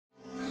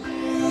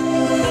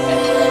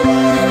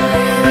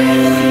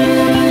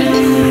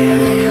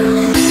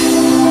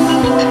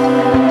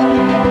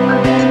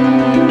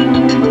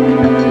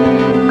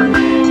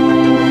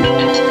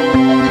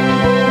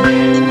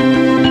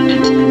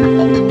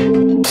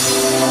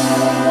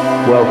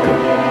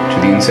welcome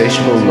to The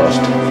Insatiable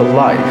Lust for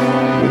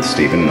Life with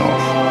Stephen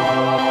North.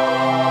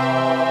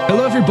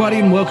 Hello, everybody,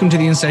 and welcome to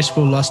The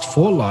Insatiable Lust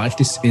for Life.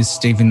 This is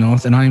Stephen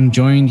North, and I'm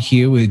joined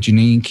here with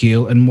Janine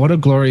Keall, and what a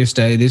glorious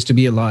day it is to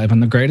be alive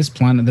on the greatest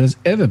planet that has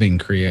ever been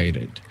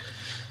created.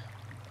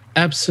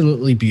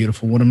 Absolutely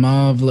beautiful. What a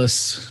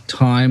marvelous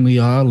time we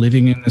are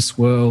living in this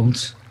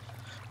world.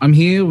 I'm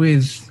here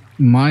with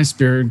my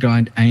spirit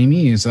guide,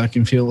 Amy, as I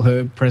can feel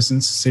her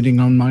presence sitting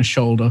on my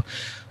shoulder.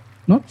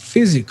 Not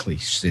physically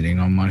sitting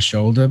on my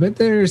shoulder, but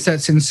there is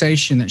that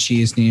sensation that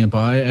she is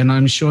nearby, and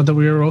I'm sure that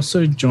we are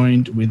also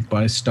joined with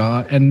by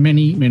Star and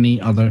many, many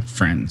other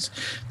friends.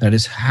 That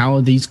is how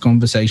these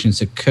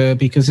conversations occur,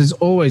 because there's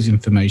always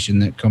information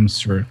that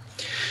comes through.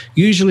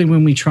 Usually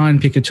when we try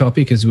and pick a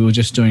topic, as we were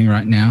just doing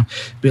right now,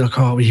 be like,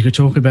 oh, we could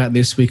talk about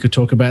this, we could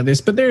talk about this,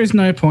 but there is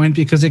no point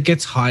because it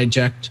gets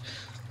hijacked.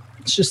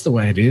 It's just the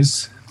way it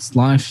is. It's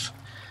life.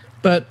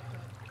 But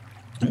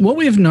what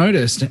we've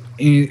noticed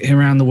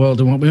around the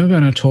world, and what we're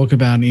going to talk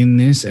about in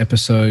this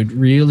episode,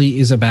 really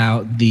is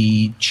about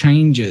the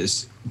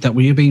changes that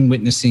we have been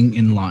witnessing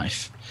in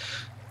life.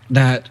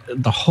 That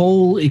the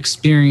whole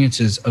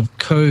experiences of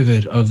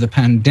COVID, of the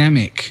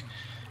pandemic,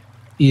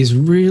 is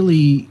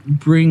really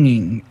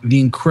bringing the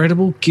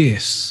incredible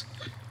gifts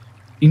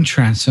in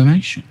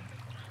transformation.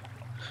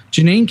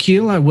 Janine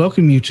Keall, I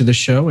welcome you to the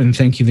show and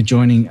thank you for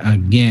joining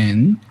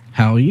again.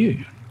 How are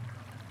you?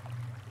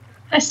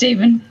 Hi,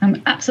 Stephen.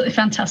 I'm absolutely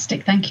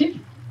fantastic. Thank you.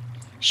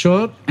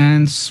 Short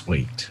and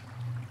sweet.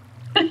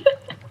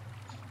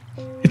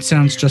 It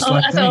sounds just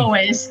like as me.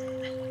 Always.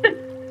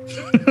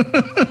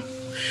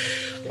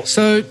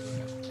 So,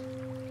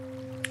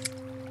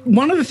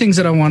 one of the things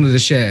that I wanted to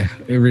share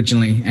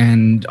originally,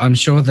 and I'm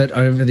sure that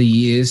over the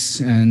years,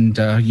 and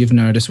you've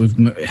noticed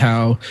with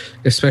how,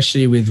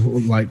 especially with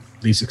like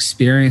these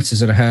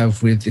experiences that I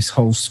have with this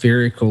whole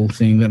spherical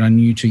thing that I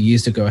knew 2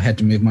 years ago, I had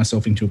to move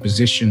myself into a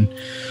position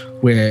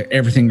where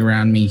everything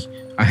around me,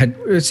 I had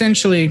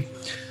essentially,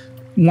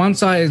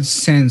 once I had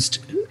sensed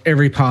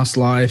every past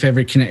life,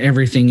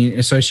 everything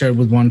associated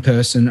with one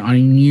person, I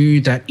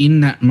knew that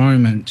in that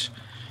moment,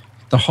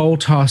 the whole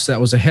task that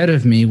was ahead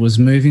of me was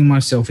moving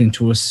myself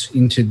into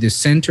the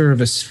center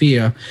of a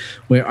sphere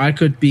where I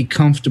could be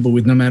comfortable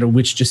with no matter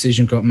which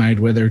decision got made,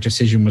 whether a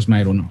decision was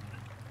made or not.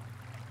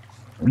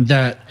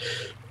 That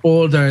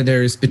although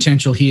there is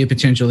potential here,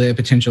 potential there,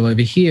 potential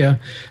over here,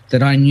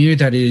 that I knew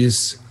that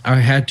I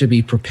had to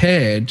be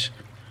prepared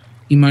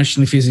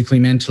emotionally, physically,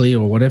 mentally,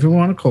 or whatever you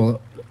want to call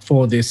it,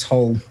 for this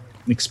whole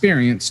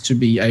experience to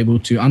be able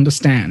to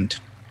understand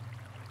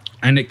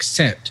and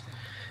accept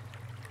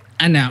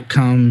an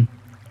outcome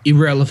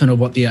irrelevant of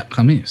what the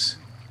outcome is.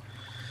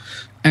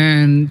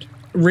 And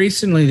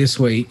recently this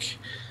week,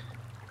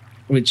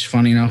 which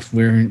funny enough,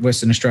 we're in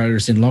Western Australia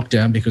is in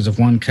lockdown because of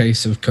one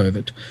case of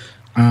COVID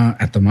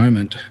at the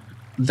moment,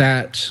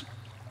 that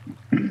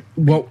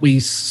what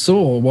we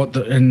saw, went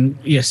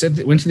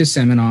to this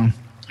seminar,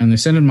 and the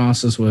Ascended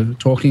Masters were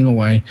talking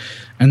away,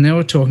 and they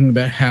were talking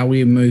about how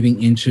we are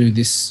moving into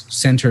this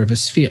center of a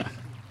sphere.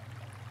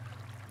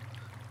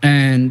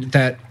 And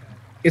that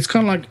it's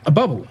kind of like a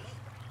bubble.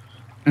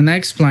 And they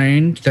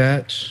explained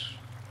that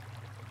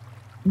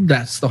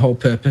that's the whole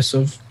purpose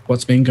of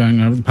what's been going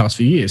on over the past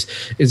few years,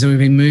 is that we've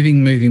been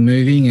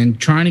moving and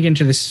trying to get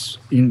into this,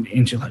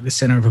 into like the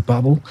center of a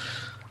bubble.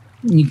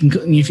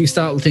 If you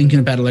start thinking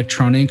about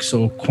electronics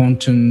or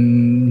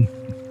quantum,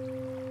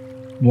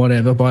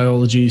 whatever,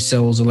 biology,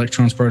 cells,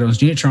 electrons,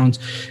 protons, neutrons,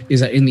 is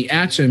that in the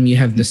atom you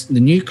have the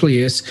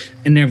nucleus,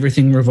 and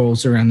everything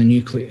revolves around the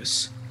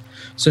nucleus.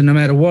 So no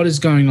matter what is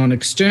going on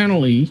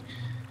externally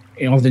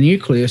of the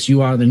nucleus,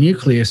 you are the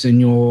nucleus,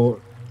 and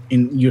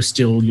you're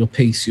still your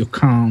peace, you're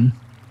calm.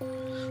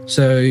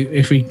 So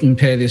if we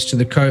compare this to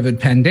the COVID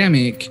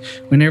pandemic,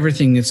 when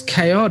everything is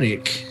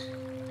chaotic,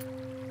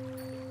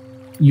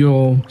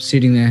 you're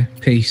sitting there,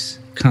 peace,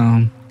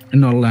 calm,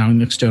 and not allowing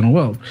the external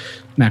world,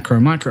 macro,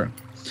 micro.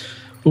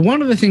 But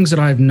one of the things that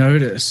I've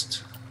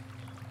noticed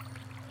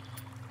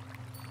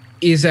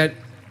is that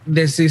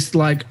there's this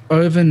like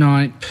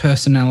overnight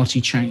personality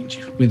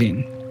change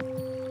within.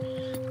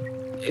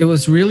 It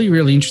was really,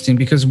 really interesting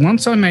because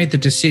once I made the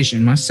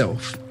decision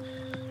myself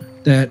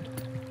that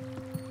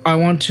I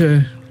want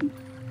to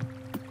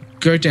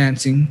go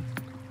dancing,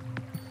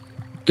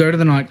 go to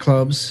the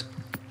nightclubs,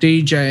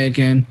 DJ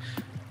again,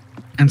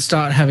 and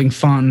start having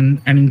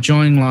fun and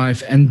enjoying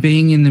life and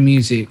being in the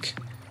music,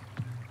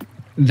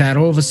 that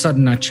all of a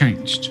sudden I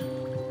changed.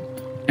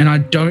 And I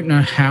don't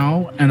know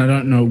how, and I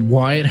don't know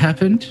why it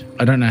happened.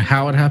 I don't know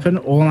how it happened.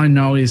 All I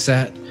know is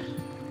that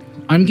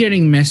I'm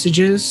getting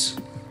messages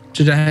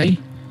today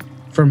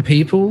from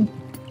people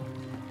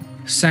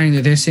saying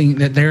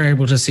that they're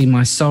able to see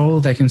my soul.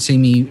 They can see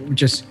me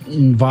just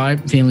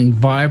feeling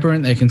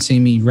vibrant. They can see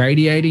me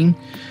radiating.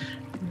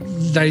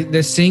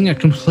 They're seeing a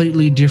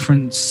completely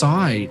different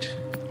side.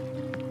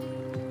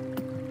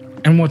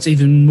 And what's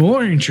even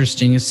more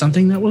interesting is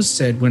something that was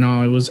said when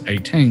I was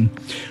 18.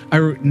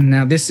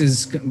 Now, this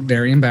is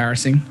very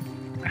embarrassing.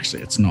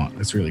 Actually, it's not.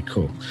 It's really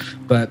cool.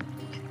 But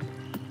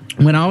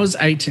when I was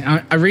 18,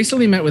 I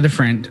recently met with a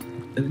friend.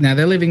 Now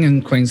they're living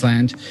in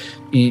Queensland,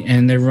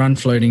 and they run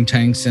floating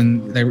tanks.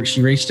 And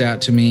she reached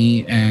out to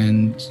me,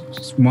 and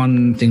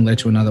one thing led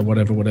to another,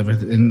 whatever.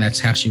 And that's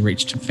how she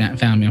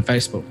found me on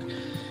Facebook.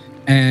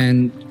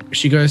 And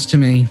she goes to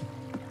me,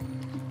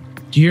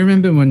 "Do you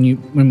remember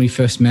when we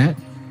first met?"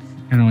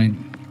 And I went,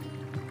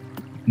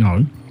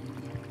 "No."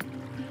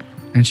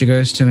 And she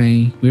goes to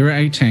me, "We were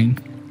 18,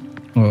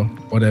 or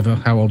whatever,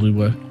 how old we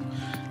were.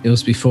 It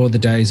was before the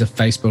days of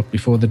Facebook,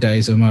 before the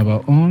days of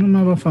mobile. Oh, the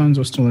mobile phones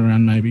were still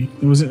around maybe.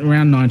 It was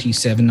around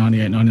 97,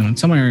 98, 99,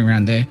 somewhere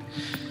around there."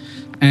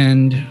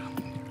 And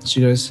she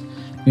goes,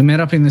 "We met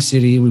up in the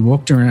city, we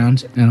walked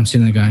around," and I'm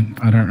sitting there going,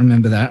 "I don't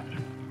remember that."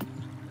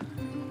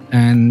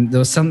 And there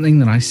was something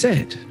that I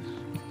said.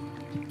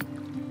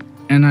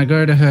 And I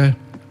go to her,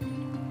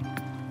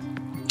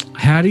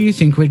 "How do you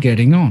think we're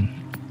getting on?"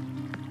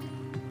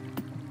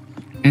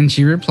 And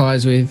she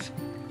replies with,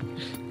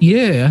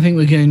 "Yeah, I think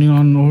we're getting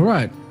on all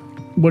right.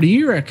 What do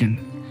you reckon?"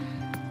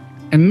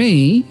 And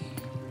me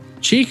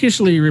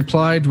cheekishly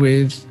replied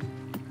with,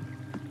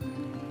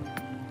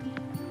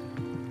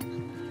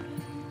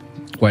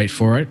 wait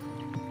for it,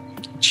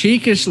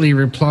 cheekishly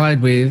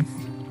replied with,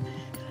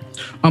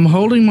 "I'm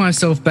holding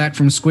myself back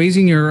from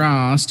squeezing your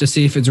ass to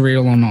see if it's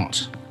real or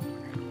not."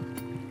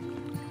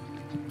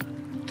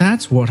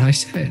 That's what I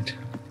said,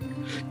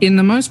 in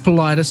the most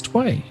politest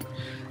way.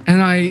 And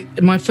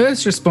my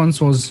first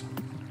response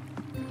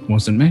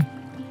wasn't me.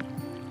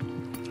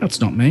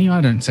 That's not me.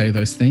 I don't say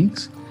those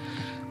things.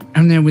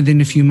 And then within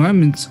a few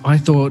moments, I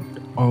thought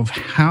of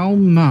how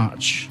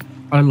much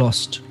I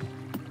lost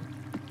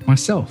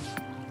myself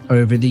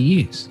over the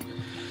years.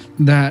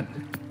 That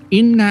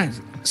in that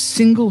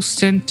single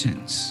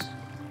sentence,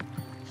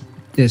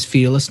 there's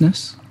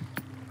fearlessness,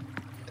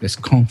 there's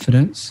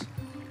confidence.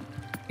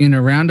 In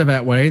a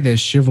roundabout way, there's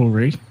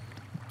chivalry,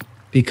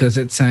 because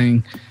it's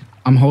saying,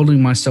 I'm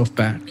holding myself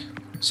back,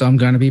 so I'm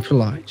going to be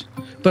polite.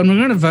 But I'm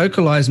going to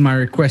vocalize my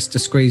request to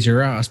squeeze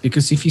your ass,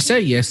 because if you say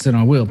yes, then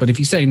I will. But if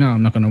you say no,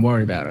 I'm not going to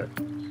worry about it.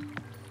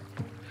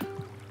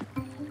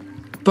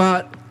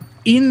 But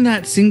in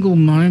that single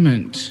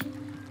moment,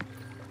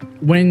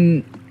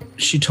 when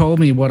she told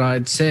me what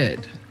I'd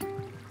said,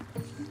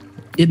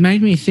 it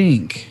made me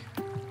think.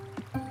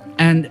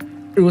 And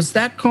it was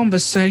that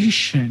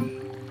conversation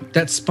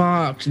that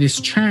sparked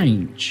this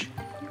change,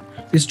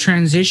 this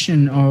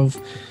transition of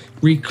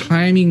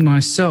reclaiming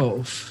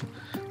myself.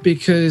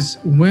 Because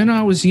when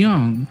I was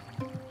young,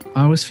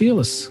 I was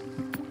fearless.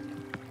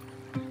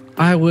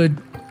 I would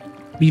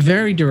be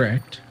very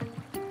direct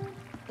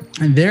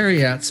and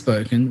very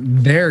outspoken,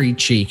 very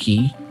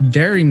cheeky,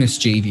 very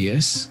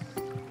mischievous.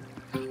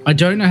 I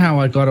don't know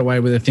how I got away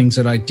with the things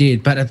that I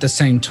did, but at the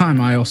same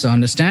time, I also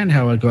understand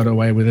how I got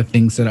away with the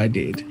things that I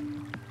did.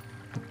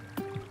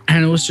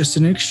 And it was just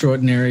an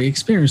extraordinary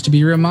experience to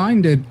be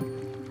reminded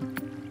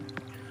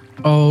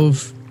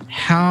of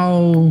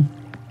how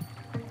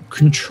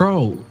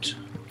controlled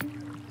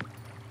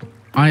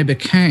I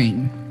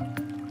became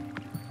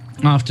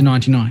after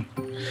 99.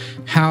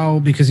 How,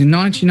 because in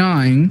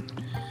 99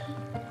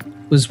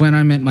 was when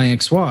I met my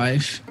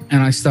ex-wife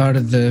and I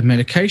started the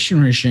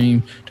medication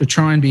regime to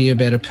try and be a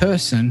better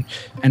person,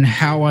 and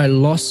how I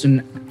lost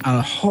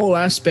a whole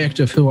aspect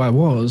of who I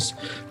was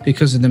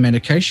because of the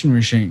medication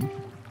regime.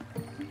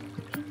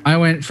 I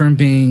went from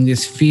being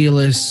this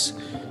fearless,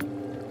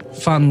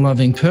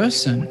 fun-loving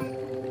person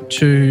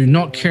to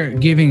not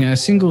giving a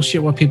single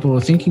shit what people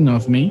were thinking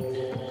of me.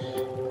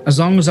 As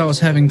long as I was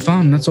having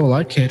fun, that's all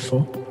I cared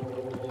for.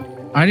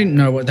 I didn't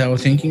know what they were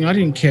thinking. I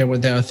didn't care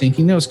what they were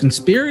thinking. There was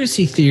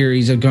conspiracy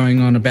theories are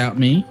going on about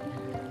me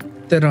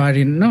that I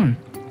didn't know.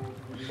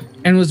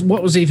 And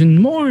what was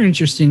even more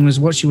interesting was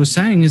what she was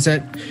saying is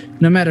that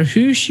no matter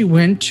who she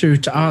went to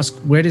ask,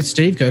 where did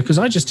Steve go? Because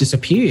I just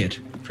disappeared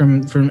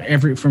from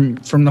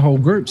the whole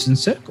groups and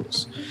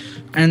circles.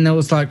 And there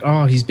was like,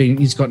 oh, he's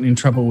gotten in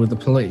trouble with the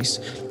police.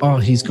 Oh,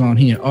 he's gone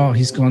here. Oh,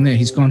 he's gone there.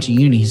 He's gone to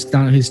uni. He's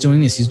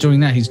doing this. He's doing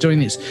that. He's doing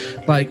this.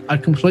 Like, I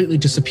completely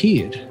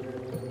disappeared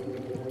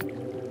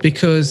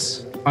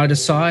because I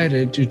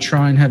decided to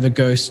try and have a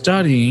go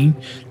studying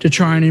to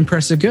try and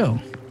impress a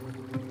girl.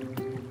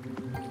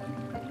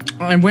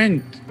 I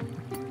went,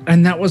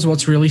 and that was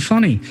what's really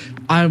funny.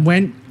 I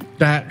went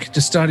back to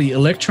study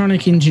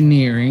electronic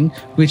engineering,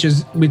 which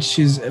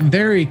is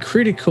very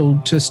critical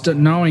to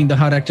knowing the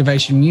heart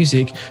activation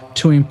music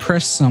to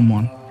impress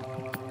someone.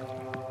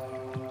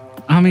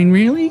 I mean,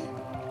 really?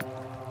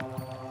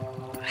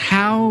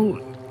 How?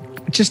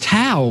 Just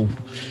how?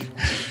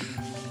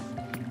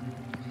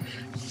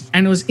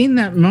 And it was in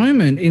that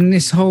moment, in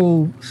this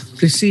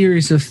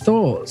series of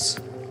thoughts,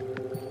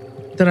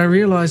 that I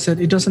realized that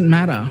it doesn't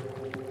matter.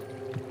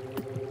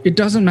 It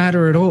doesn't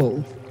matter at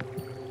all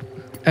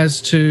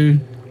as to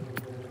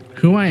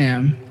who I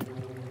am,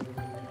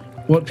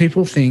 what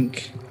people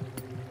think.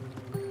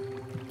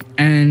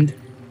 And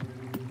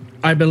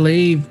I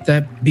believe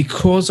that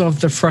because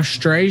of the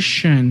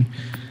frustration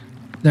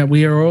that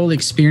we are all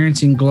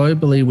experiencing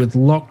globally with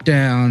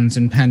lockdowns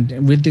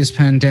and with this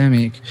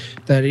pandemic,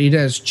 that it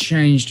has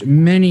changed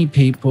many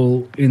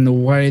people in the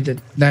way that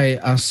they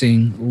are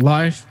seeing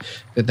life,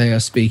 that they are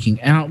speaking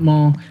out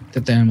more,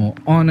 that they are more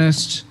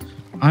honest.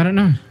 I don't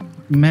know.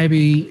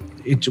 Maybe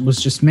it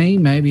was just me.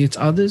 Maybe it's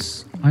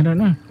others. I don't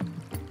know.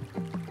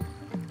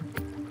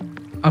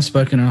 I've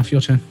spoken enough.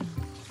 Your turn.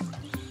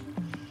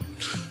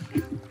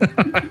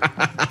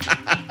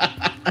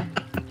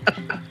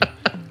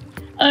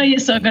 Oh, you're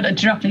so good at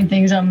dropping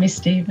things on me,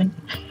 Stephen.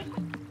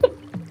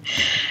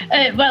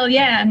 Well,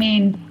 yeah, I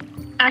mean,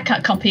 I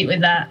can't compete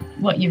with that,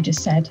 what you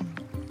just said.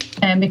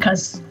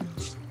 Because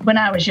when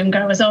I was younger,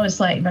 I was always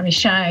like very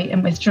shy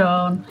and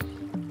withdrawn.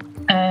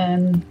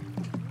 And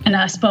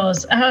I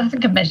suppose, I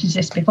think I've mentioned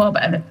this before,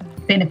 but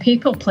I've been a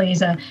people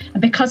pleaser.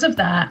 And because of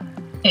that,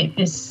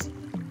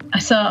 I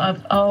sort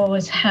of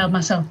always held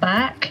myself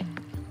back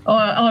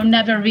or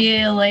never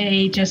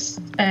really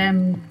just,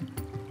 I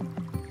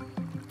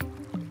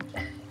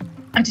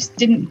just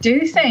didn't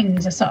do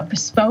things. I sort of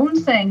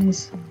postponed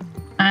things.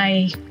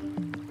 I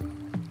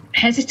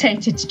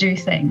hesitated to do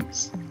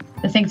things,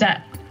 the things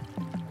that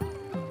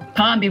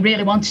part of me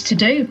really wanted to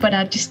do, but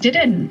I just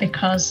didn't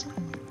because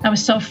I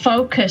was so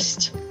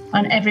focused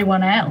on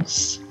everyone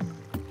else.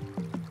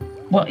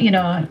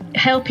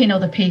 Helping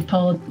other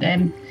people,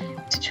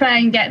 to try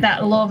and get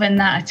that love and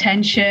that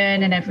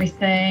attention and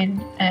everything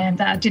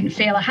that I didn't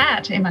feel I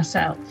had in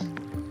myself.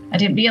 I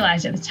didn't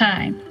realise at the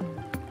time.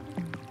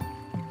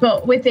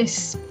 But with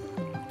this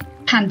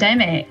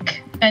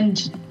pandemic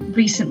and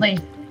recently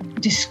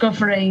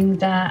discovering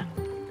that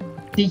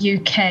the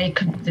UK,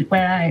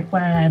 where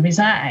I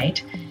reside,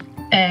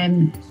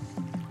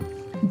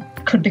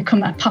 could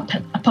become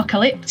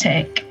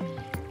apocalyptic,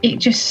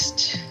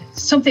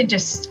 something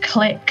just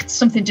clicked,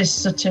 something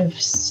just sort of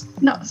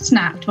not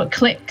snapped, but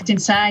clicked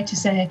inside to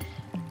say,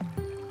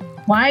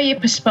 why are you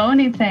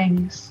postponing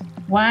things?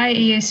 Why are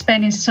you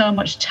spending so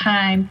much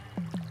time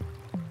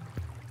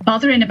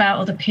bothering about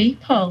other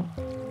people?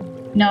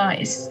 No,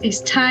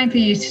 it's time for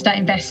you to start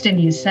investing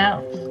in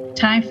yourself.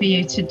 Time for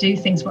you to do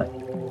things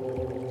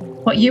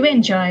what you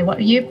enjoy,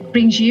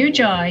 brings you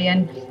joy.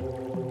 And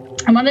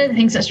one of the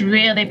things that's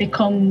really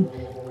become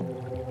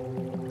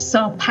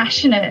so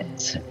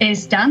passionate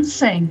is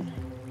dancing.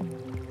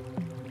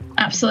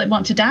 Absolutely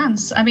want to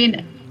dance. I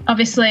mean,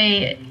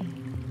 obviously,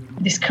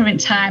 this current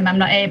time, I'm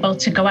not able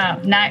to go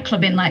out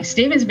nightclubbing like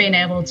Stephen's been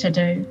able to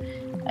do.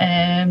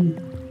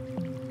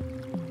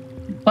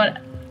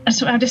 But I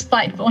just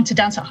want to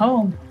dance at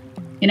home.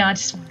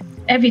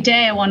 Every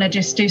day I want to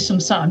just do some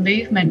sort of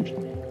movement.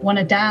 I want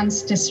to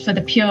dance just for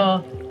the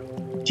pure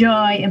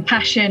joy and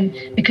passion,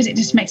 because it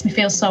just makes me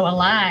feel so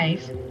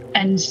alive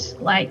and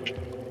like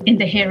in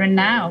the here and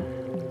now.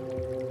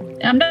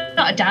 I'm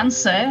not a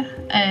dancer,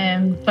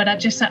 but I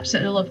just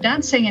absolutely love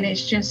dancing, and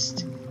it's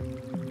just,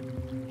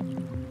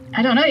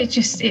 I don't know, it's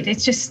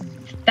just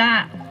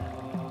that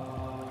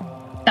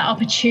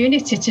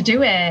opportunity to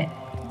do it.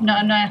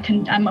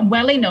 I'm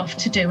well enough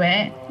to do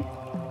it,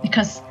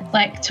 because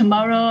like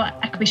tomorrow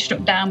I could be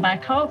struck down by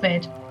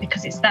COVID,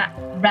 because it's that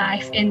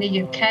rife in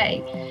the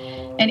UK.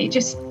 And it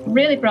just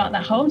really brought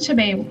that home to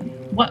me,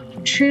 what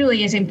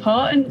truly is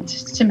important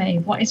to me,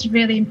 what is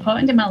really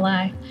important in my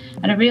life.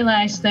 And I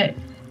realised that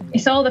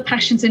it's all the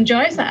passions and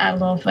joys that I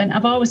love. And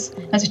I've always,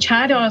 as a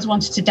child, I always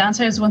wanted to dance.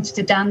 I always wanted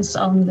to dance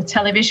on the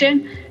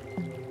television.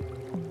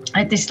 I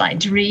had this like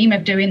dream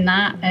of doing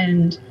that.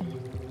 And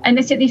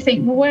you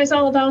think, well, where's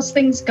all of those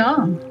things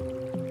gone?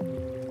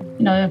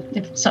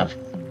 They've sort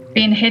of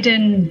been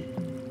hidden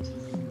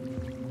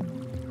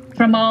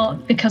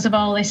because of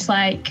all this,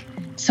 like,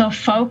 so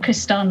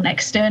focused on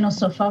external,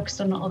 so focused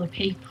on other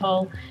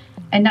people.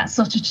 And that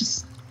sort of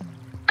just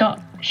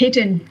got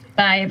hidden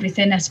by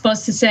everything. I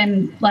suppose the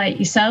same like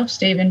yourself,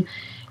 Stephen.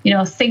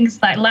 Things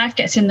like life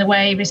gets in the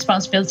way,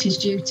 responsibilities,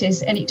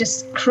 duties, and it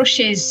just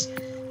crushes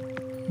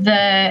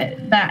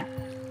that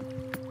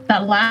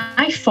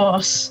life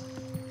force,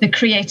 the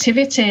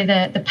creativity,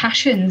 the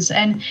passions.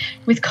 And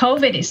with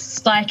COVID,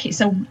 it's like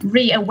it's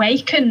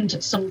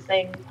reawakened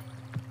something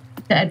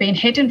that had been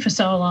hidden for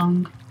so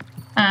long.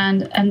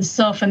 And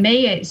so for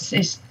me, it's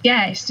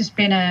just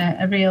been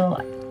a real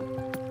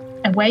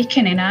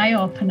awakening, eye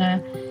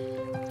opener,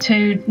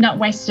 to not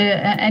waste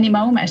any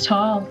moment at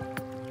all.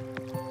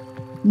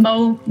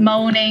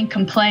 Moaning,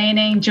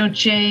 complaining,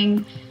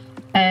 judging,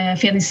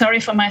 feeling sorry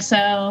for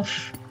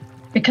myself,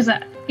 because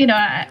I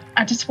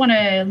just want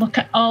to look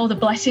at all the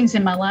blessings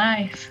in my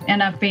life.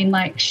 And I've been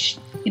like,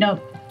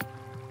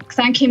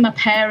 thanking my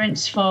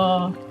parents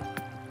for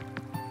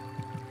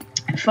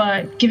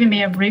giving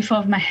me a roof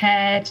over my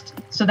head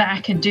so that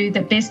I can do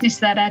the business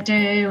that I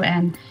do.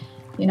 And,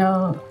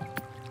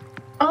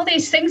 all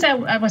these things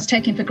I was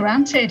taking for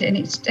granted. And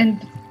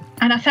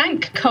I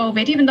thank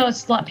COVID, even though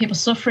there's a lot of people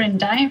suffering,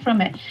 dying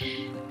from it.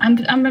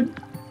 I'm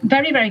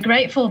very, very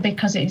grateful,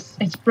 because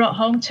it's brought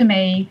home to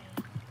me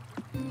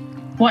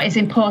what is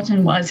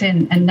important, what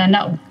isn't, and then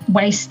not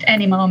waste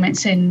any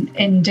moments in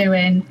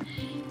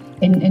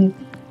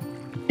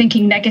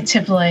thinking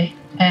negatively.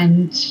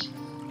 And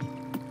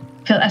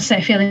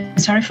feeling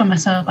sorry for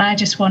myself. I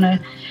just want to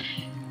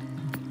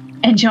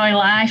enjoy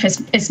life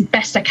as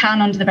best I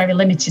can under the very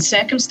limited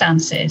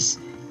circumstances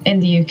in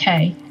the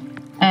UK,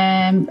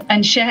 and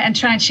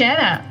try and share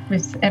that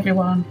with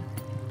everyone,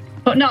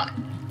 but not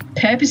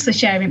purposely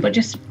sharing, but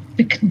just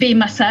be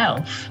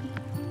myself,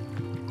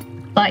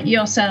 like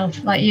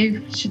yourself, like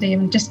you,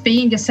 Shadim. Just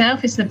being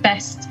yourself is the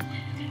best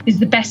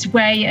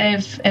way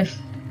of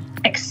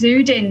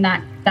exuding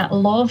that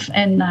love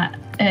and that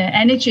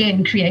energy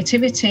and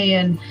creativity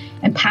and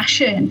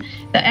passion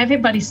that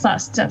everybody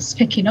starts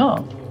picking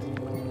up.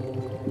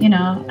 You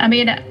know, I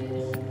mean,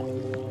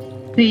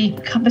 the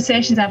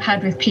conversations I've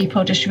had with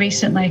people just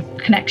recently,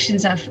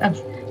 connections I've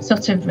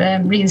sort of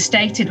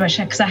reinstated,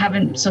 because I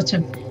haven't sort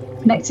of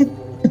connected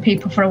to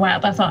people for a while.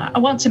 But I thought I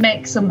want to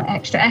make some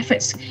extra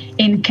efforts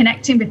in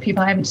connecting with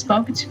people I haven't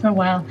spoken to for a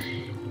while.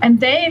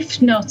 And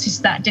they've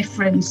noticed that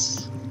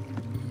difference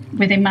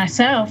within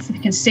myself. They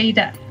can see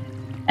that,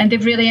 and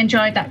they've really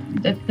enjoyed that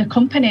the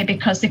company,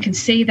 because they can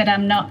see that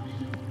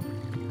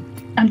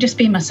I'm just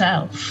being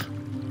myself.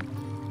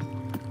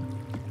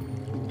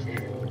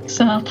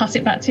 So I'll pass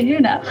it back to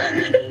you now.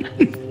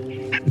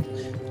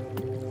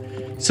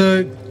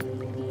 So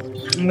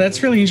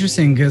that's really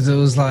interesting, because it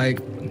was like,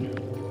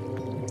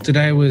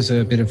 today was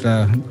a bit of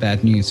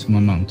bad news for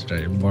my mum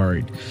today. I'm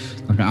worried.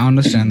 Like, I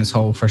understand this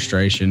whole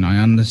frustration. I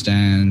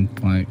understand,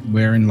 like,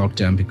 we're in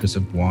lockdown because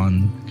of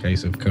one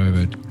case of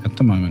COVID at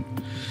the moment.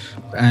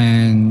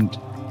 And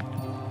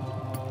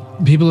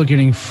people are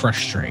getting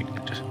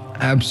frustrated.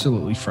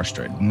 Absolutely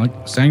frustrated. I'm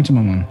like saying to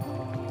my mum,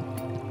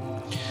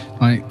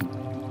 like,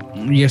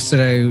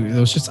 yesterday there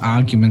was just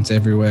arguments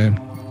everywhere.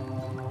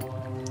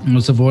 I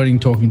was avoiding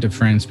talking to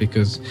friends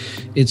because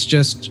it's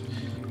just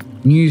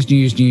news,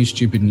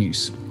 stupid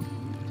news.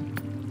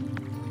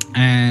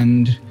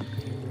 And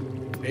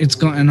it's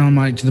gotten on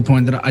like to the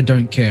point that I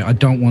don't care. I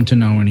don't want to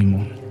know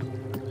anymore.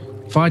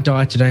 If I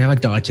die today, I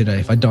die today.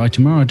 If I die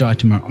tomorrow, I die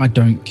tomorrow. I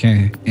don't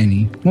care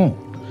anymore,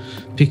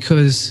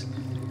 because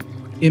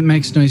it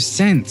makes no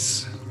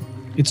sense.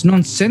 It's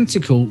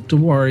nonsensical to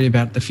worry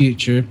about the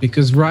future,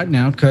 because right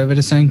now COVID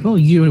is saying, well,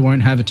 you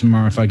won't have it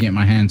tomorrow if I get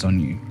my hands on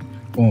you,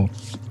 or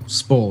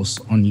spores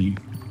on you.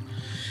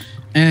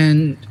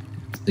 And,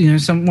 you know,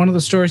 one of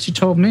the stories you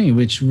told me,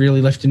 which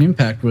really left an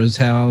impact, was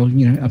how,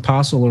 you know, a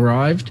parcel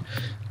arrived,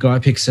 guy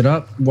picks it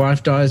up,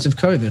 wife dies of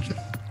COVID.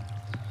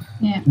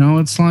 Yeah. You know,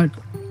 it's like,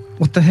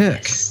 what the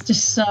heck? It's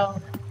just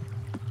so...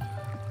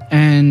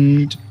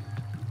 And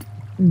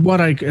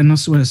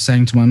that's what I was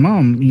saying to my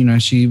mom, you know,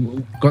 she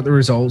got the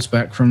results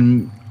back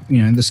from,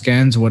 you know, the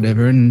scans or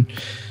whatever, and,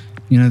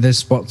 you know, there's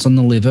spots on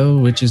the liver,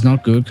 which is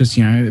not good, because,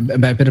 you know, a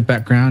bit of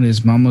background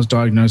is mum was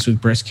diagnosed with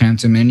breast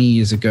cancer many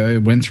years ago,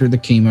 went through the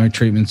chemo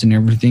treatments and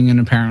everything, and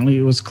apparently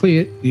it was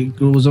clear, it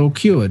was all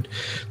cured.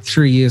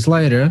 3 years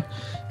later,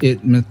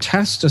 it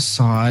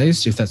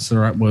metastasized, if that's the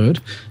right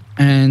word,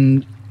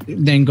 and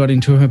then got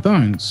into her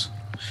bones.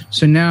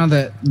 So now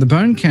that the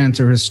bone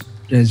cancer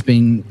has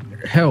been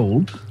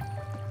held,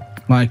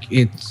 like,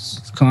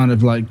 it's kind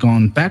of like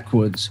gone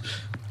backwards,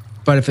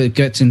 but if it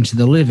gets into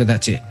the liver,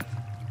 that's it.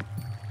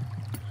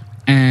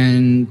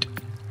 And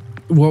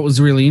what was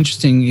really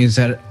interesting is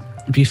that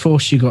before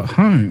she got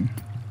home,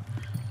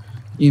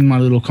 in my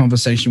little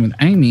conversation with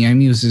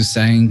Amy was just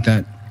saying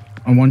that,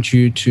 I want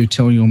you to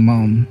tell your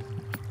mum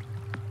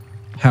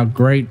how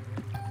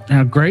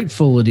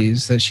grateful it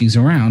is that she's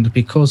around,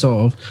 because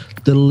of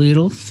the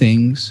little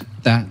things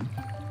that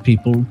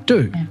people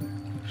do. Yeah.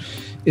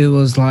 It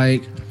was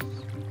like,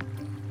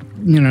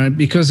 you know,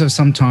 because of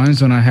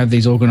sometimes when I have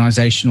these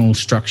organizational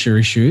structure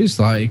issues,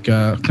 like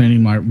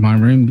cleaning my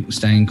room,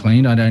 staying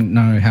clean, I don't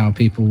know how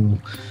people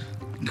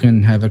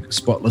can have a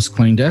spotless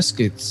clean desk.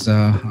 It's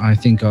I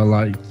think I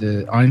like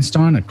the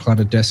Einstein, a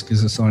cluttered desk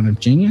is a sign of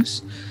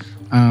genius,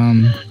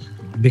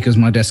 because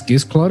my desk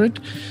is cluttered,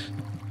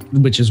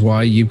 which is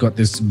why you've got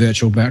this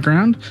virtual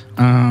background.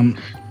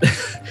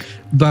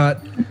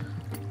 But,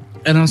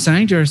 and I was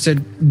saying to her, I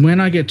said, when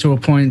I get to a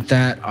point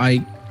that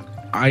I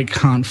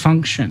can't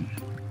function,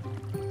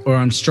 or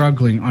I'm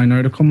struggling, I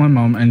know to call my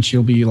mom, and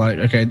she'll be like,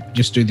 okay,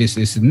 just do this,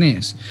 this, and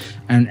this,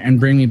 and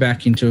bring me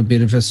back into a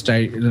bit of a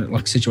state,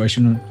 like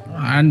situation,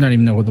 I don't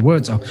even know what the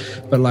words are,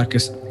 but like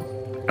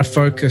a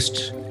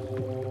focused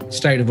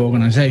state of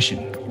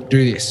organization.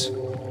 Do this,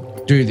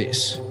 do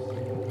this,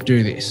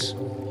 do this.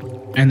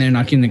 And then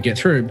I can get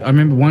through. I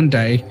remember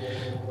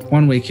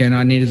one weekend,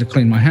 I needed to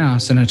clean my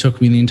house, and it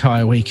took me the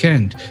entire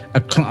weekend.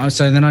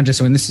 So then I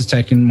just went,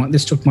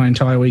 this took my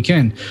entire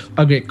weekend.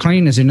 I get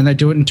cleaners in, and they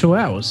do it in 2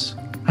 hours.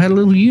 I had a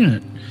little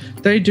unit.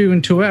 They do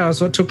in 2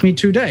 hours what took me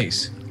 2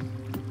 days.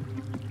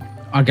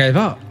 I gave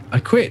up. I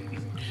quit,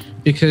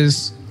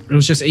 because it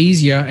was just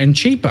easier and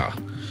cheaper.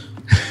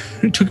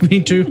 It took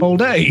me 2 whole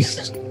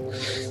days.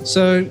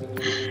 So,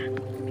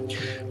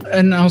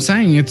 and I was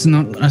saying,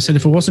 I said,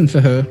 if it wasn't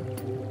for her,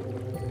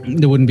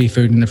 there wouldn't be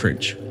food in the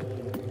fridge.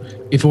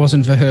 If it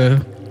wasn't for her,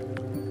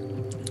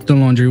 the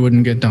laundry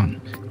wouldn't get done.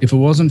 If it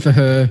wasn't for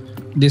her,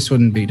 this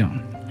wouldn't be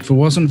done. If it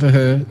wasn't for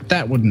her,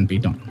 that wouldn't be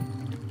done.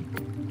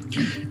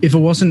 If it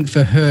wasn't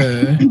for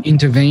her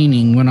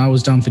intervening when I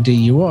was done for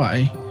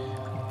DUI,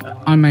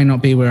 I may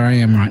not be where I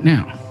am right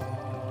now,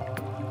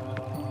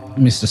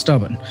 Mr.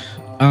 Stubborn.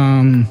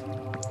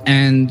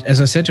 And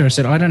as I said to her, I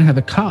said, I don't have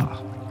a car.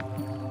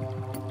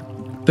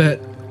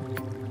 But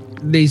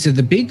these are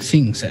the big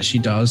things that she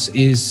does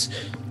is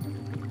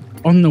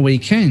on the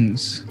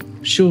weekends,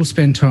 she'll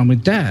spend time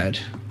with Dad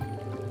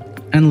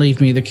and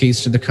leave me the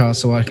keys to the car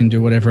so I can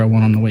do whatever I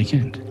want on the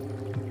weekend.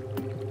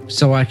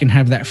 So I can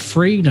have that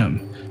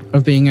freedom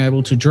of being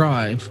able to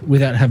drive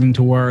without having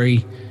to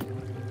worry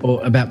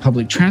about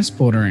public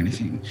transport or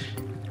anything.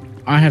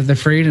 I have the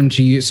freedom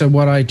to use. So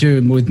what I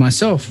do with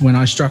myself when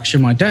I structure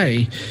my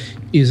day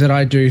is that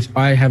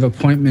I have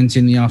appointments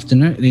in the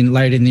afternoon,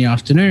 late in the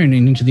afternoon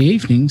and into the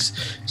evenings.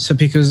 So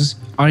because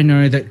I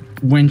know that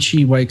when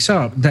she wakes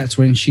up, that's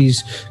when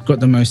she's got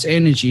the most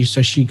energy.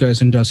 So she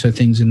goes and does her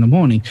things in the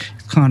morning.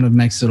 It kind of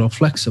makes it all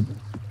flexible.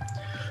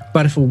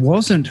 But if it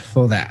wasn't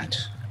for that,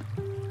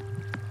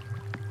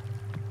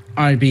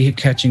 I'd be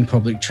catching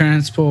public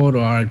transport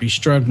or I'd be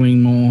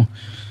struggling more.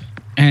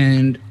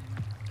 And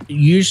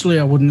usually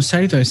I wouldn't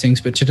say those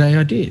things, but today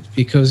I did,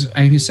 because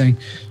Amy's saying,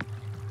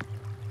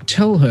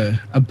 tell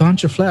her a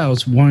bunch of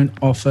flowers won't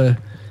offer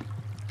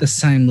the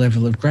same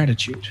level of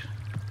gratitude.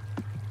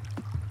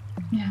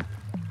 Yeah.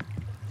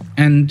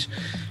 And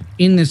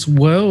in this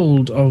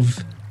world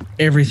of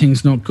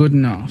everything's not good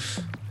enough,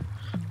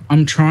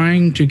 I'm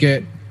trying to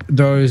get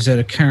those that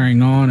are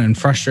carrying on and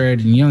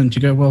frustrated and yelling to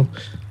go, well,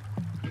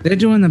 they're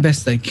doing the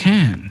best they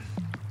can.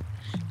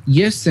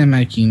 Yes, they're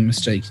making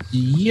mistakes.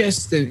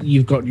 Yes,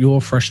 you've got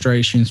your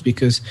frustrations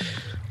because,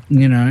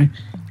 you know,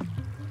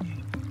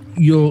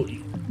 you're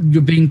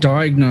being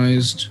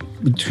diagnosed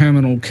with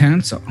terminal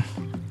cancer.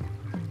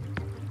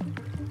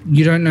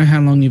 You don't know how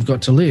long you've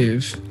got to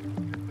live,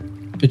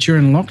 but you're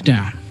in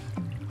lockdown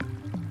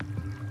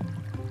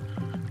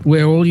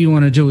where all you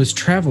want to do is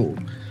travel.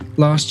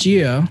 Last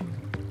year,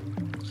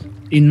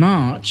 in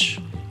March,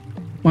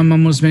 my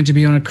mum was meant to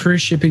be on a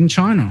cruise ship in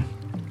China.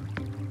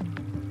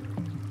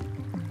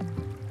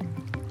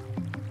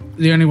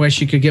 The only way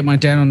she could get my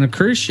dad on a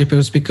cruise ship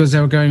was because they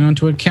were going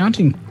onto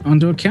accounting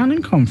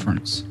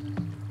conference.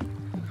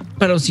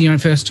 But it was the only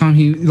first time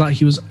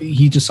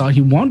he decided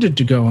he wanted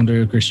to go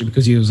onto a cruise ship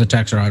because he was a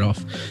tax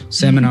write-off,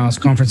 seminars,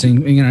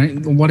 conferencing, you know,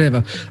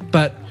 whatever.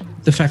 But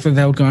the fact that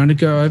they were going to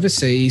go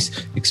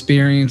overseas,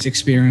 experience.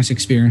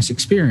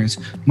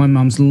 My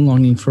mum's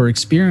longing for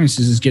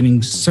experiences is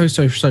getting so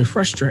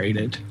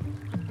frustrated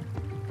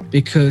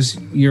because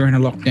you're in a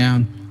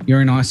lockdown,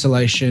 you're in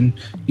isolation,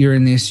 you're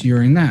in this,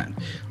 you're in that.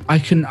 I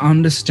can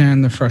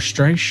understand the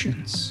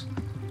frustrations,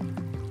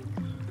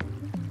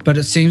 but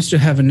it seems to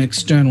have an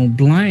external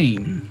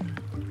blame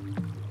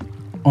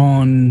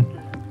on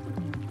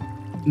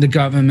the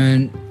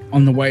government,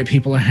 on the way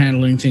people are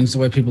handling things, the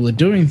way people are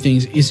doing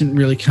things, isn't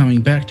really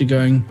coming back to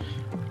going,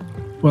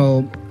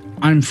 well,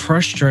 I'm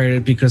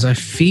frustrated because I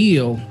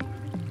feel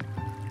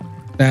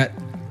that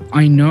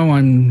I know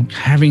I'm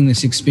having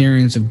this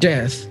experience of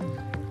death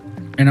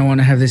and I want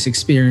to have this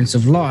experience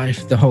of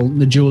life,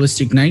 the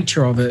dualistic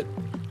nature of it,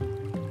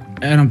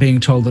 and I'm being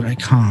told that I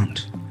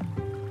can't.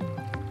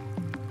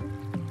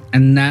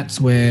 And that's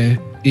where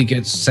it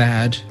gets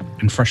sad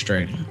and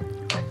frustrating.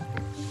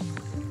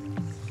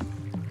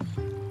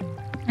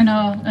 I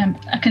know,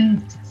 I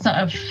can sort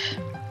of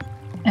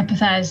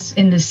empathise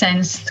in the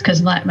sense,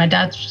 because like my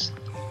dad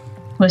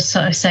was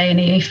sort of saying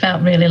he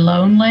felt really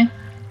lonely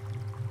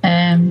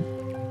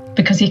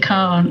because he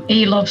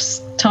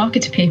loves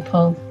talking to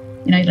people,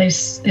 you know, he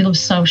loves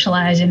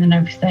socialising and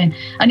everything.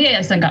 And he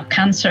hasn't got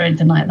cancer or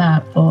anything like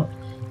that, but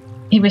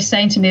he was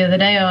saying to me the other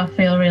day, I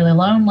feel really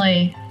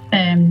lonely,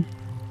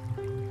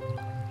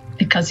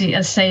 because he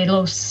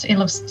loves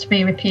to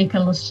be with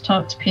people, loves to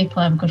talk to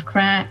people, have a good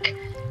crack.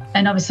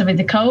 And obviously with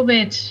the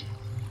COVID,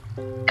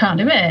 can't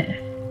do it,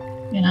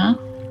 you know.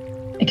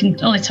 He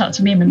can only talk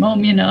to me and my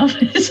mum, you know.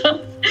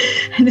 So,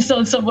 and there's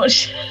only so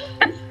much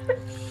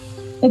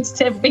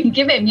we can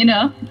give him, you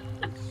know.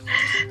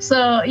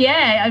 So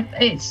yeah,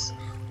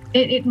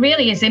 it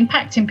really is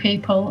impacting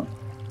people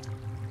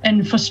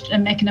and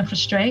making them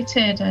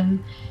frustrated. And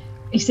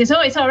he says,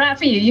 "Oh, it's all right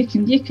for you. You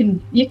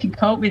can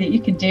cope with it. You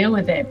can deal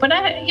with it." But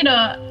I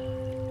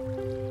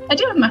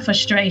do have my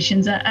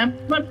frustrations. I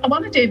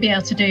want to be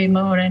able to do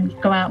more and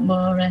go out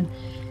more,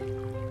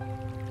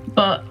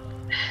 but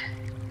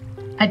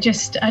I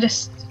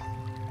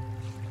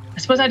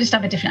suppose I just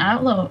have a different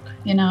outlook,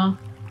 you know,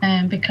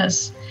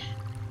 because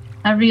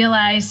I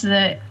realise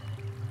that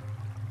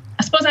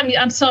I suppose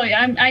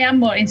I am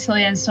more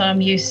insular, so I'm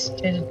used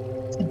to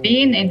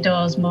being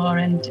indoors more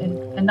and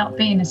not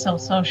being so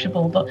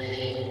sociable. But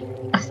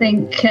I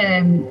think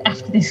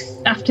after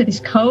this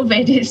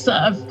COVID,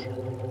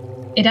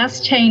 it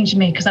has changed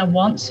me, because I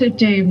want to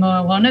do more.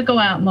 I want to go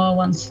out more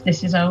once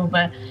this is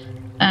over.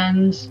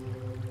 And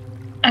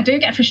I do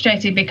get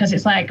frustrated because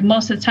it's like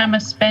most of the time I'm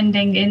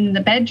spending in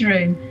the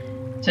bedroom.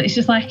 So it's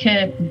just like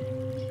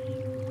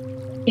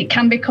it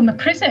can become a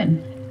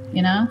prison,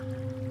 you know?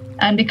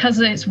 And because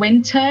it's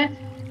winter,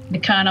 we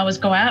can't always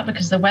go out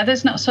because the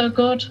weather's not so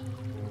good.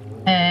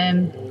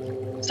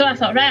 So I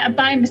thought, right, I'm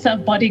buying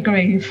myself Body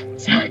Groove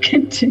so I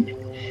can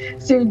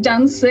do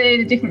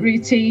dancing, different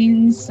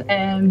routines,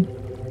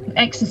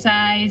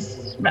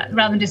 exercise,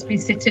 rather than just be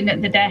sitting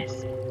at the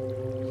desk,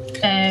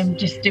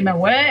 just do my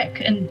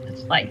work. And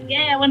it's like,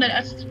 yeah, I want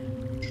to.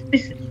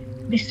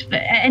 This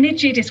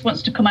energy just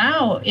wants to come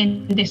out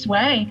in this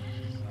way.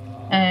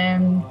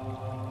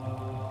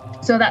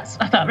 So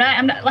I thought, right,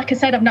 I'm not, like I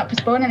said, I'm not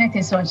postponing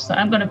anything. So I just thought,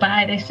 I'm going to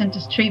buy this and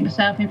just treat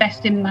myself,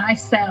 invest in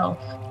myself,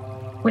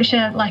 which,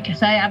 like I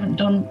say, I haven't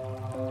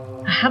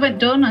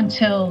done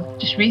until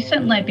just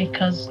recently,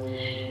 because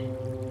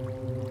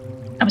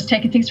I was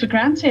taking things for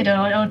granted,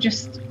 or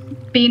just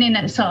being in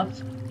a sort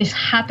of this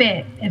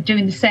habit of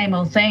doing the same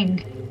old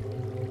thing.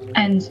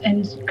 And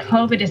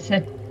COVID has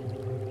said,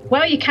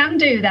 well, you can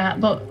do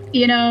that, but,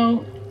 you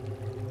know,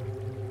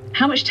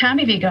 how much time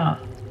have you got?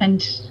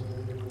 And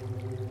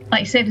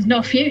like you say, there's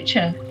no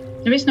future.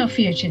 There is no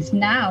future. It's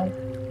now.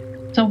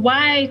 So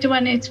why do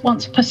I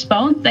want to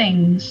postpone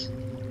things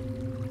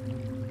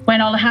when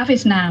all I have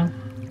is now?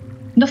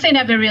 Nothing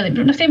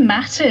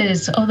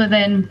matters other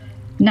than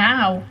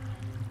now.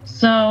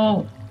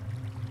 So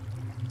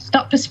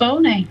stop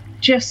postponing.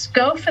 Just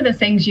go for the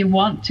things you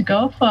want to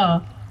go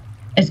for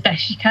as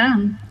best you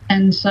can.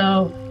 And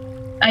so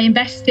I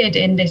invested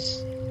in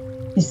this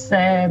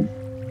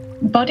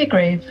Body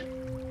Groove,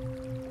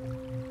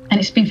 and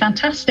it's been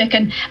fantastic.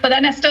 But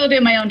then I still do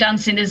my own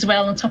dancing as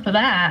well on top of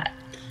that.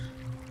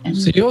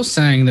 So you're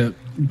saying that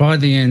by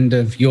the end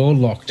of your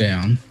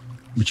lockdown,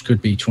 which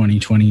could be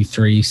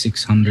 2023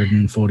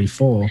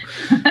 644,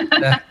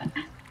 that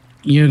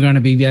you're going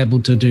to be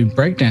able to do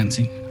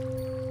breakdancing?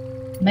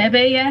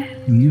 Maybe, yeah.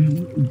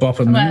 Bop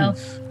a move. Well,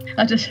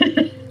 I just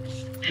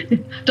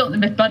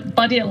don't think my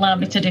body allow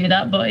me to do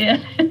that, but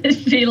yeah,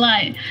 be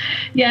like,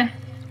 yeah,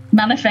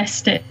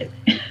 manifest it.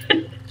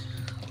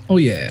 Oh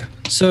yeah.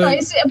 So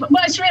it's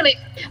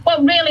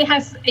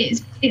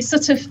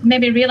sort of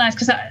made me realise,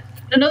 because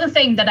another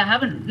thing that I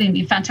haven't really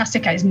been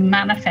fantastic at is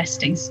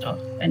manifesting stuff,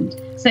 and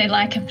say,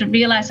 like, I've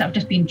realised I've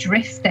just been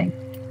drifting.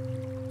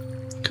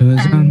 Because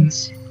I'm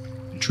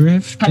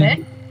drifting.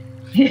 Pardon?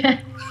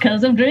 Yeah,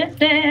 because I'm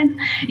drifting.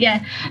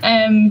 Yeah.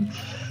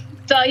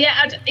 So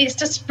yeah, it's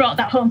just brought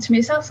that home to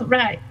me. So I thought,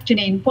 right,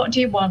 Janine, what do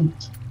you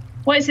want?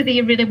 What is it that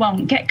you really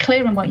want? Get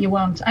clear on what you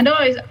want. I know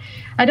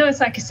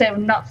it's like I say, we're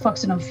not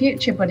focusing on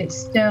future, but it's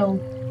still,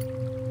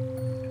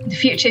 the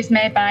future is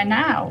made by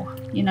now,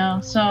 you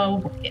know.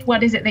 So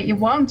what is it that you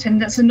want?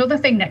 And that's another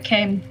thing that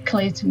came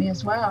clear to me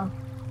as well,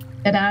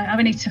 that I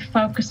need to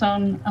focus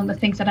on the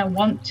things that I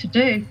want to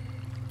do.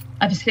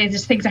 Obviously,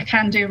 there's things I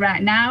can do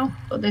right now,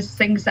 but there's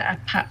things that I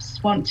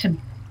perhaps want to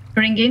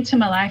bring into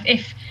my life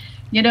if,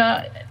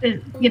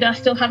 I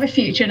still have a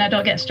future and I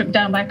don't get struck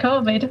down by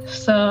COVID.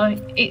 So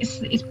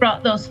it's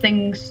brought those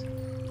things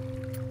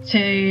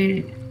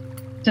to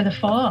the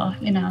fore,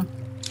 you know.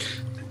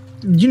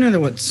 You know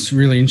what's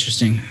really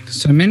interesting?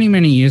 So many,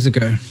 many years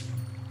ago,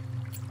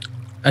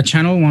 a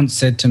channel once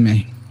said to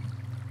me,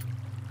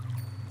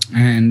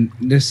 and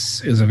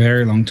this is a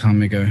very long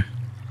time ago,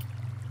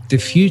 the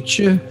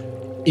future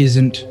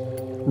isn't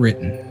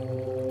written.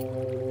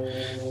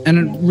 And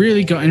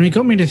it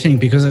got me to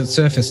think, because it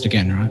surfaced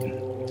again, right?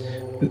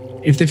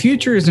 If the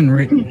future isn't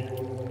written,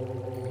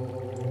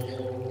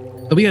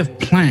 but we have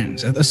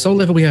plans. At the soul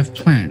level, we have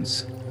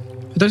plans.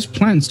 But those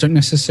plans don't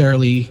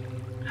necessarily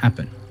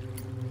happen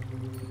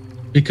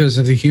because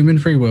of the human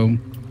free will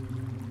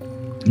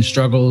and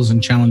struggles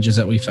and challenges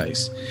that we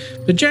face.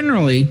 But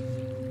generally,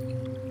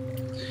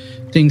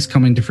 things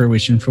come into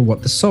fruition for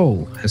what the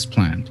soul has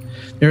planned.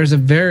 There is a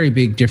very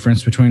big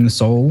difference between the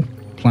soul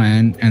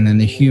plan and then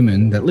the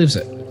human that lives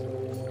it.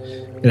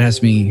 It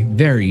has me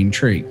very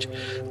intrigued.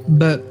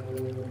 But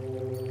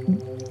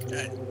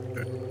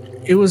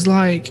it was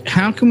like,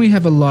 how can we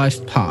have a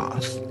life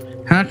path?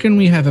 How can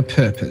we have a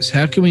purpose?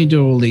 How can we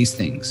do all these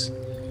things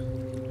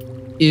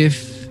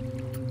if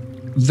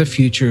the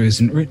future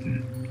isn't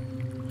written?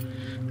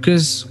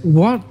 Because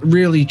what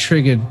really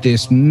triggered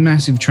this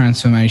massive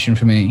transformation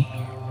for me,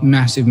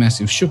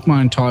 massive, shook my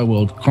entire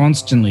world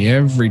constantly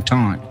every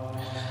time,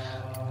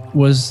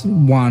 was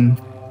one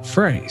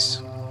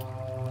phrase.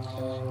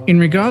 In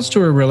regards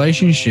to a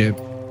relationship,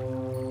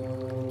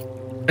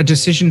 a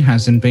decision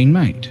hasn't been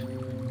made.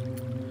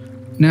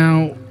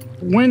 Now,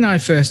 when I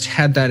first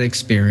had that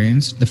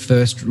experience, the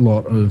first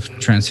lot of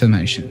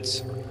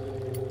transformations,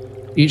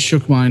 it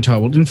shook my entire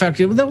world. In fact,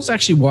 that was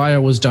actually why I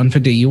was done for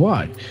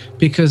DUI,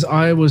 because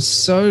I was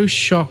so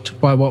shocked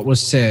by what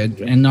was said.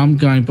 And I'm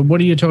going, but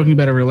what are you talking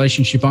about, a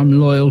relationship? I'm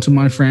loyal to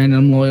my friend,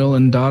 I'm loyal,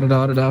 and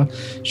da-da-da-da-da.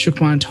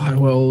 Shook my entire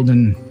world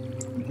and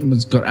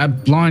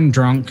got blind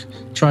drunk,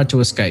 tried to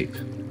escape.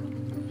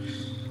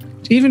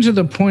 Even to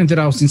the point that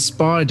I was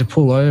inspired to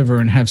pull over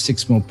and have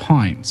 6 more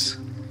pints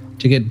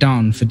to get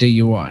done for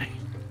DUI.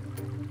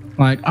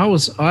 Like, I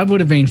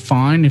would have been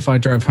fine if I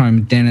drove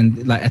home then,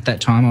 and like at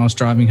that time I was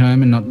driving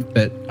home and not,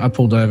 but I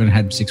pulled over and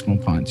had 6 more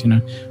pints,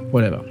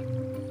 whatever.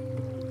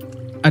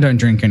 I don't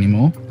drink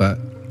anymore, but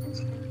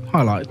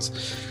highlights.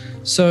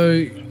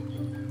 So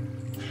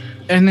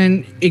And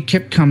then it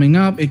kept coming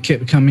up, it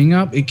kept coming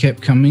up, it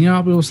kept coming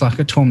up. It was like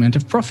a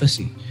tormentive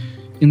prophecy.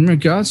 In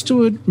regards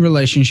to a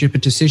relationship, a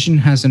decision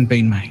hasn't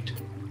been made.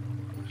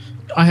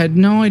 I had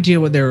no idea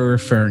what they were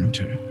referring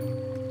to.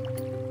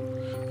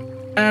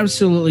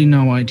 Absolutely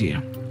no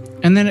idea.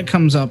 And then it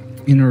comes up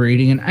in a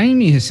reading, and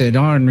Amy has said,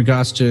 in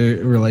regards to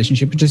a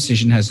relationship, a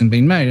decision hasn't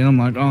been made. And I'm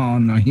like, oh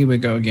no, here we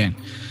go again.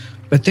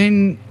 But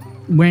then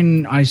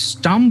when I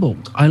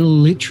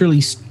literally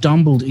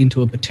stumbled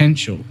into a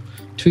potential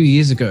 2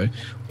 years ago.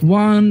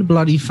 One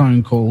bloody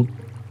phone call,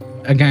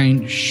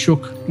 again,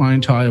 shook my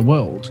entire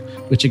world,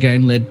 which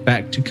again led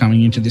back to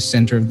coming into the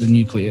center of the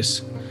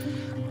nucleus.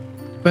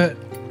 But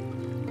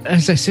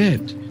as I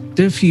said,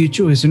 the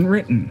future isn't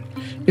written.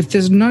 If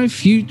there's no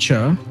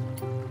future,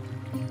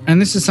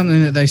 and this is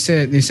something that they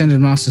said, the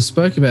Ascended Master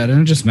spoke about,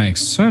 and it just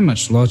makes so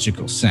much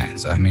logical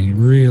sense. I mean,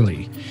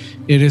 really,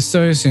 it is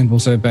so simple,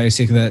 so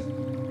basic that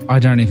I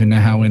don't even know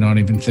how we don't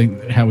even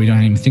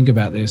think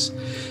about this,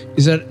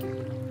 is that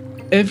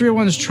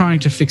everyone's trying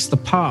to fix the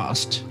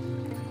past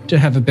to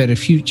have a better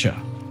future.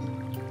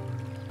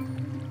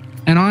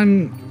 And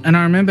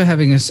I remember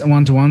having a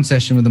one-to-one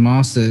session with the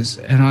Masters,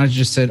 and I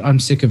just said, I'm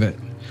sick of it.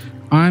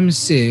 I'm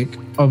sick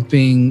of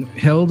being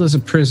held as a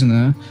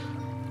prisoner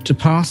to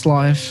past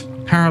life,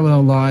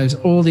 parallel lives,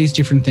 all these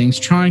different things,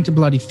 trying to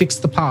bloody fix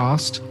the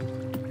past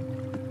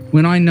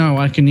when I know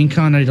I can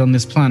incarnate on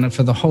this planet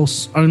for the whole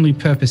only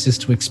purpose is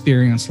to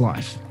experience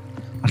life.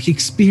 Like,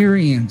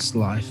 experience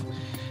life.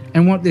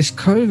 And what this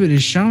COVID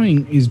is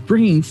showing is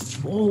bringing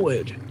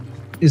forward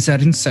is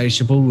that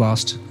insatiable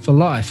lust for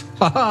life.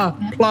 Ha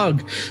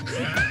plug.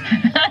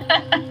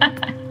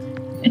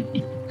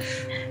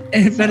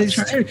 But it's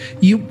true.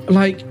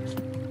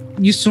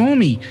 You saw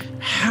me,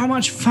 how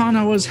much fun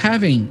I was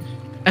having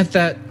at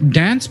that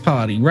dance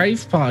party,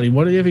 rave party,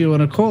 whatever you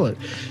want to call it.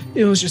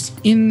 It was just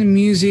in the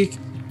music,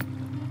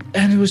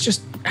 and it was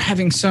just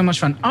having so much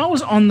fun. I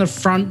was on the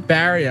front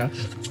barrier,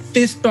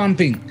 fist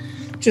bumping,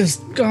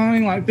 just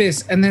going like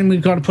this. And then we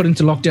got to put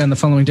into lockdown the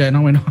following day, and I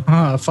went,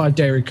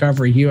 5-day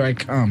recovery, here I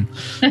come.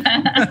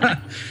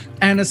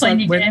 And it's like,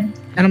 and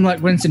I'm like,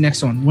 when's the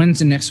next one? When's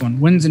the next one?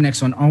 When's the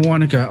next one? I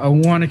want to go. I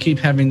want to keep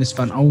having this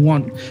fun. I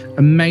want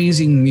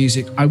amazing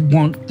music. I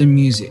want the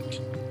music.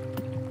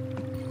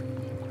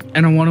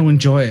 And I want to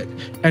enjoy it.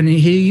 And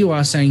here you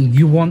are saying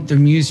you want the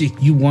music,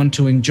 you want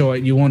to enjoy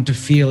it, you want to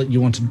feel it, you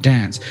want to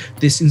dance.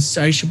 This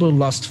insatiable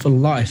lust for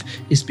life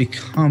is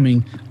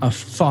becoming a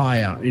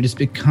fire. It is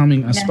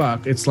becoming a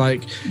spark. It's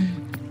like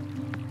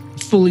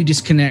fully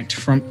disconnect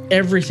from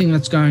everything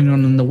that's going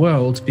on in the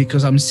world,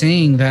 because I'm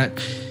seeing that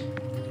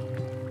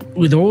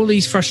with all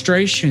these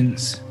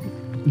frustrations,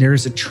 there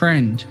is a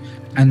trend,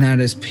 and that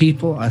is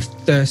people are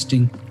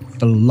thirsting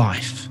for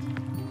life.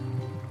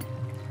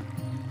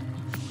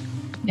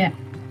 Yeah.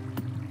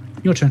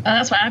 Your turn.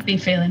 That's what I've been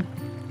feeling,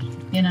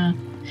 you know.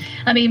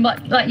 I mean,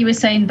 like you were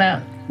saying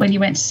about when you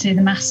went to see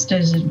the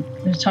Masters, and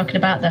we were talking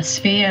about the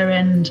sphere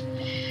and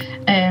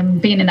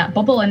being in that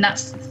bubble, and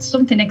that's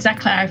something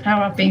exactly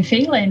how I've been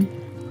feeling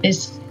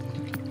is,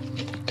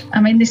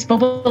 I'm in this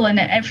bubble and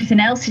everything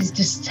else is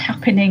just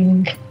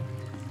happening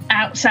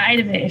outside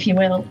of it, if you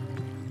will.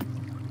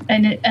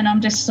 And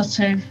I'm just sort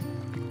of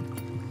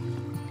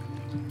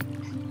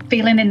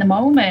feeling in the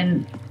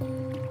moment,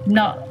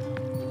 not,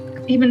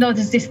 even though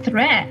there's this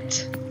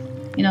threat,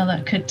 you know,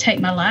 that could take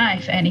my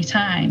life at any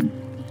time.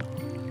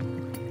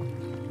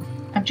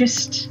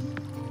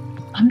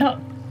 I'm not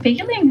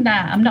feeling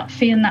that. I'm not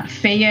feeling that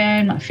fear.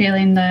 I'm not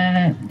feeling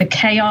the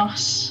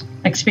chaos,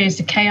 experience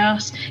the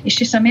chaos. It's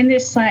just I'm in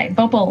this like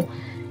bubble,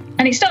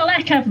 and it's not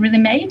like I've really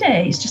made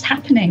it. It's just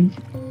happening.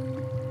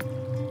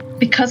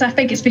 Because I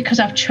think it's because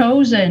I've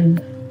chosen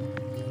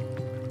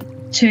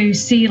to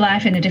see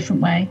life in a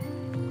different way,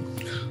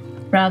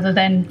 rather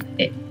than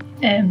it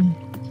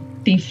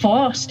being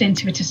forced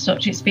into it as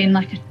such. It's been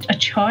like a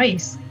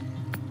choice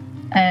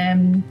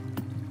to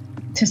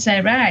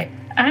say, right,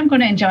 I'm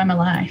going to enjoy my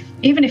life,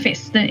 even if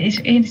it's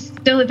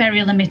still a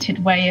very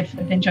limited way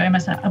of enjoying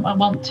myself. I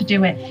want to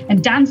do it,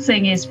 and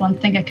dancing is one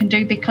thing I can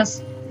do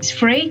because it's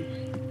free.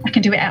 I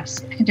can do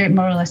it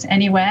more or less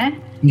anywhere.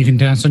 You can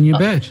dance on your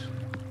bed.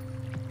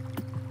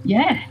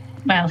 Yeah,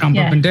 well, jump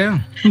up and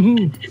down.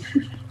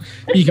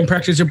 You can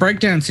practice your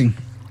breakdancing.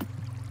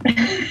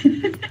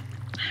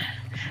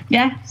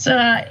 Yeah, so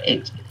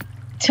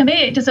to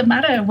me, it doesn't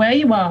matter where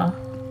you are.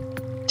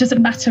 It doesn't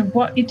matter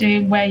what you're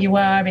doing, where you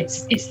are.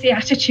 It's the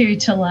attitude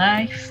to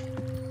life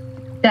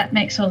that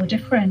makes all the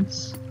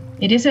difference.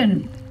 It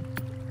isn't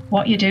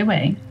what you're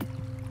doing.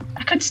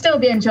 I could still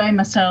be enjoying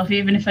myself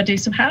even if I do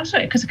some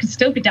housework, because I could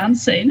still be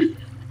dancing.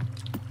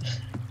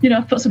 You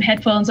know, put some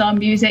headphones on,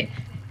 music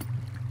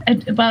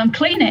while I'm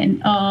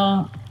cleaning,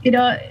 or, you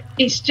know,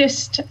 it's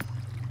just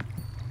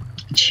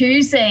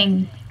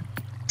choosing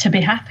to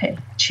be happy,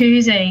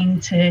 choosing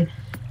to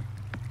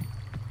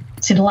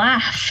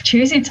laugh,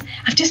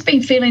 I've just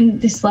been feeling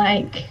this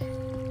like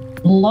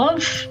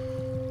love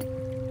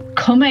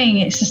coming.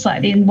 It's just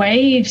like in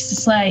waves.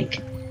 It's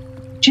like,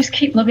 just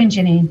keep loving,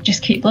 Janine.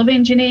 Just keep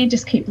loving, Janine.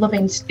 Just keep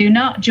loving. Do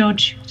not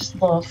judge.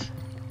 Just love.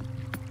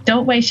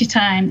 Don't waste your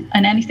time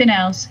on anything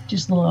else.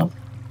 Just love.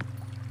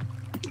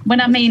 When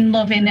I mean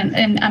loving,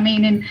 and I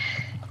mean in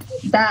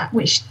that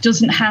which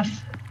doesn't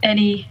have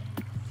any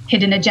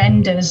hidden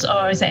agendas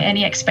or is there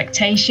any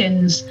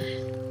expectations.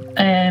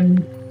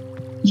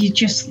 You're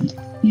just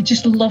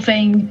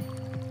loving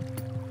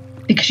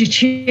because you're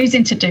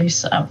choosing to do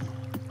so.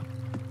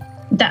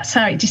 That's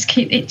how it just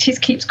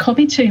keeps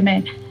coming to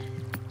me.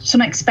 Just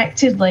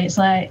unexpectedly, it's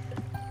like,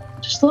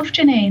 just love,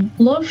 Janine.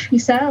 Love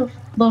yourself.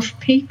 Love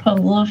people.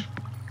 Love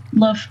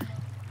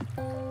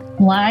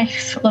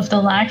life. Love the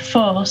life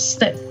force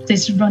that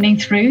is running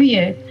through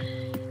you.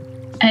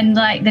 And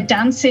like the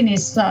dancing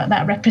is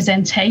that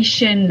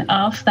representation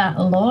of that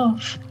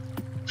love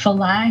for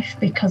life,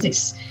 because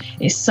it's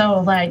so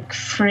like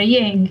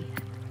freeing.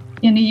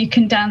 You know, you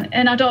can dance,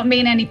 and I don't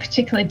mean any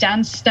particular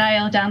dance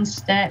style, dance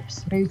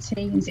steps,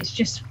 routines. It's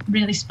just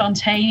really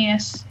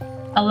spontaneous,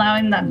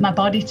 allowing my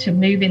body to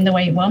move in the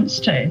way it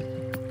wants to,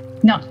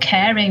 not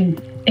caring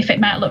if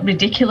it might look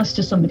ridiculous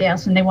to somebody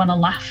else and they want to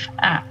laugh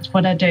at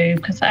what I do,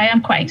 because I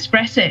am quite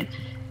expressive.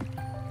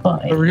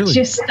 But it's really?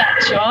 Just that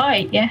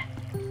joy, yeah.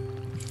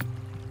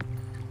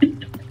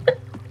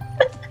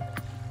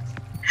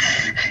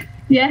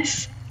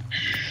 Yes.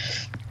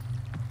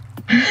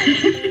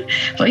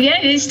 But yeah,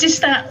 it's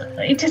just that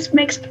it just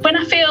makes, when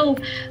I feel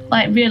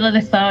like really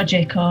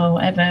lethargic or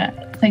whatever, I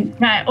think,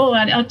 right,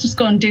 I'll just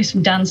go and do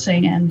some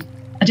dancing, and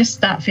I just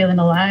start feeling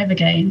alive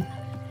again.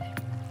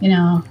 You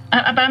know,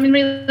 I'm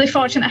really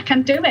fortunate I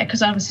can do it,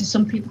 because obviously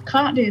some people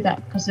can't do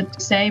that because they're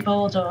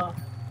disabled or,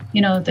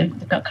 you know,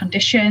 they've got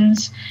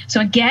conditions. So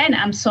again,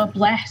 I'm so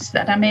blessed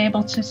that I'm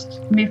able to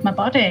move my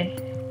body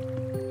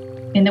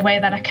in the way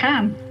that I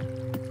can.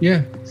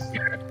 Yeah.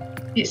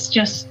 It's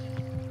just,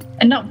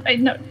 and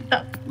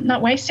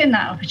not wasting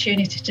that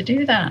opportunity to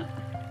do that.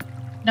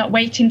 Not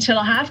waiting till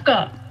I have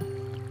got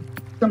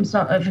some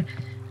sort of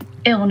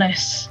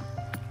illness,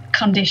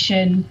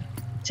 condition,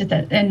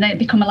 and they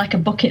become like a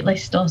bucket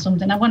list or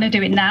something. I want to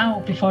do it now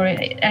before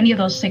any of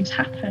those things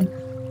happen.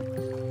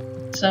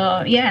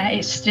 So yeah,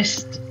 it's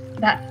just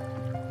that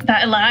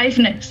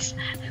aliveness.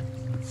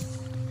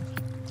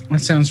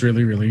 That sounds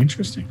really, really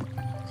interesting.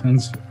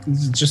 Sounds,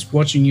 just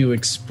watching you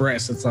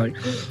express, it's like,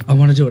 I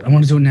want to do it. I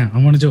want to do it now.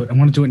 I want to do it. I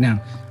want to do it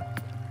now.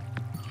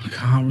 I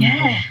can't remember.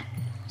 Yeah.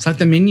 It's like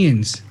the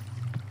Minions.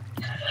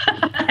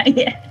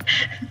 Yeah.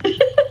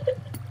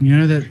 You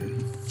know, that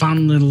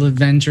fun little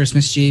adventurous,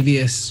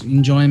 mischievous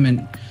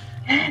enjoyment.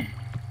 Yeah.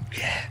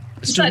 Yeah.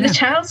 It's like the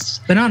child's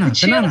banana. The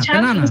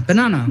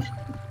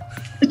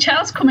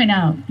child's coming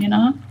out, you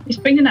know? It's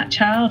bringing that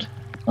child,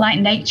 like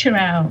nature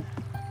out.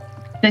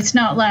 It's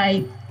not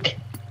like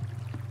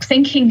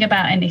thinking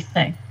about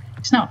anything.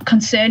 It's not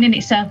concerning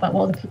itself about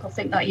what other people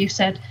think, like you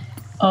said,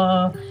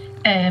 or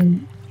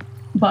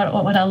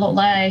what would I look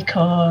like,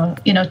 or,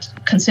 you know,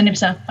 concerning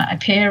himself about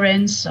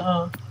appearance,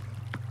 or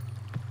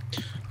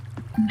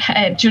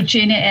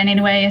judging it in any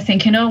way, or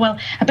thinking, oh, well,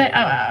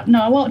 I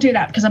won't do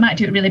that because I might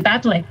do it really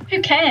badly. Who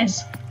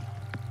cares?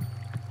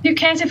 Who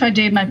cares if I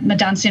do my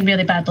dancing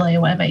really badly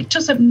or whatever? It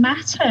doesn't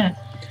matter.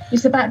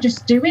 It's about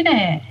just doing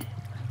it.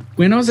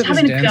 When I was at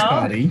this dance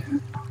party,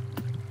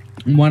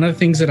 one of the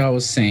things that I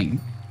was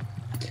seeing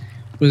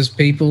was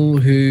people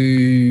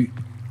who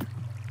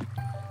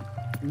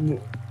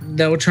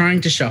they were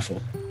trying to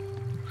shuffle.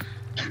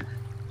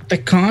 They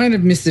kind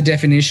of missed the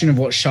definition of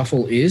what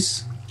shuffle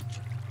is,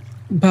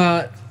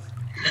 but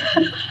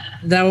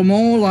they were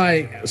more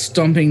like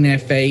stomping their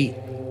feet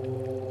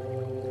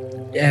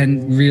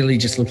and really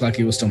just looked like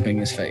he was stomping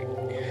his feet.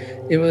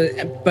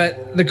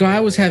 But the guy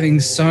was having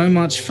so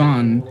much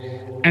fun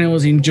and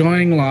was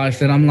enjoying life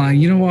that I'm like,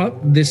 you know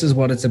what? This is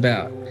what it's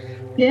about.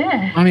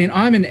 Yeah. I mean,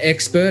 I'm an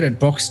expert at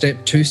box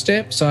step,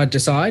 two-step, side to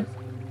side.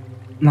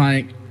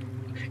 Like,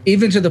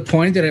 even to the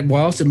point that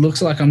whilst it looks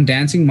like I'm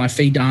dancing, my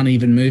feet aren't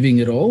even moving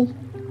at all.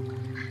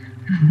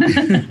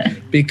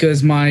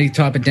 Because my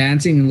type of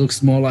dancing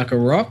looks more like a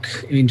rock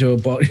into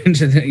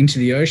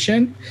the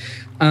ocean.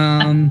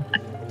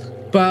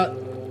 But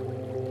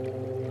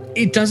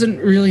it doesn't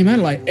really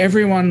matter. Like,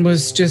 everyone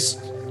was just,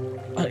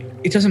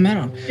 it doesn't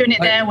matter. Doing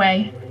it their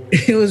way.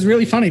 It was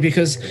really funny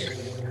because,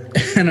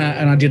 and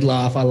I did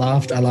laugh. I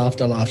laughed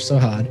so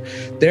hard.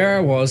 There I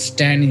was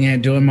standing there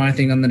doing my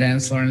thing on the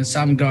dance floor, and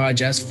some guy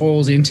just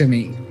falls into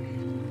me.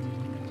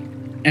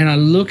 And I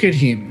look at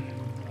him,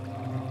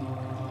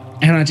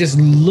 and I just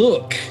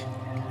look.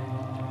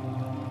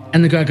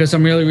 And the guy goes,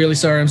 I'm really, really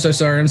sorry. I'm so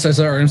sorry. I'm so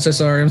sorry. I'm so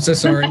sorry. I'm so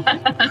sorry.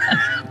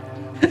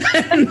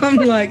 And I'm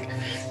like,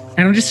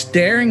 and I'm just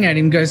staring at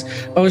him. Goes,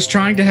 I was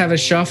trying to have a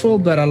shuffle,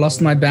 but I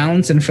lost my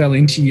balance and fell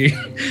into you.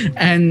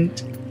 And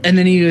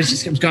then he was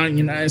just going,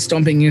 you know,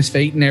 stomping his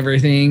feet and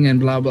everything and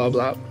blah, blah,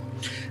 blah.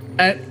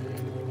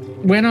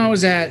 When I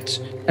was at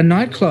a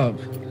nightclub,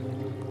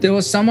 there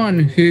was someone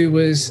who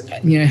was,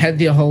 you know, had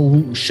the whole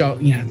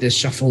the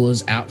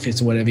shufflers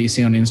outfits or whatever you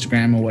see on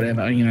Instagram or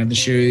whatever, you know, the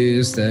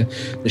shoes, the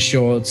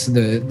shorts,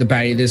 the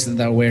bathers that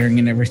they were wearing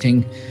and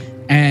everything.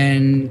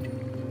 And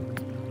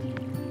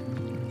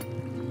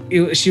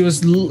she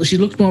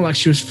looked more like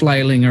she was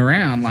flailing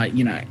around, like,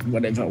 you know,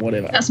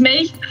 whatever. That's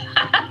me.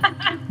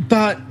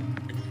 But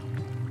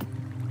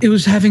it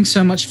was having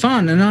so much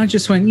fun. And I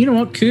just went, you know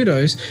what,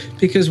 kudos.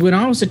 Because when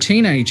I was a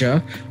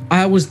teenager,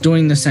 I was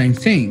doing the same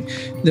thing.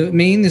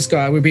 Me and this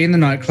guy would be in the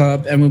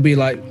nightclub and we'd be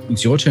like,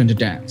 it's your turn to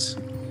dance.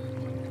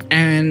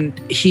 And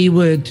he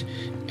would,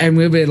 and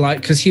we'd be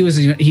like, because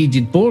he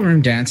did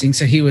ballroom dancing,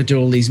 so he would do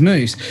all these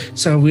moves.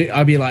 So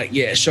I'd be like,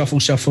 yeah, shuffle,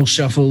 shuffle,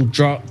 shuffle,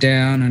 drop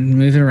down and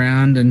move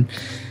around. And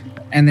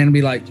then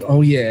be like,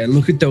 oh yeah,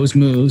 look at those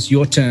moves,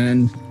 your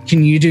turn.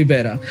 Can you do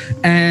better?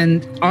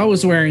 And I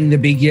was wearing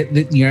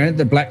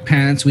the black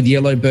pants with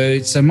yellow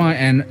boots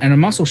and a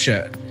muscle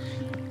shirt.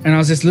 And I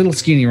was this little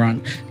skinny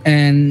runt.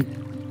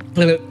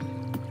 But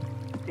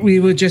we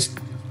were just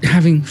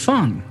having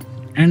fun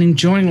and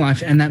enjoying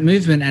life and that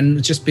movement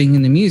and just being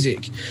in the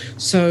music.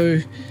 So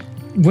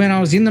when I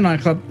was in the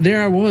nightclub,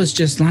 there I was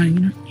just like, you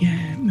know,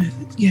 yeah, move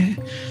it, yeah.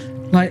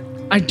 Like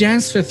I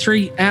danced for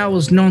 3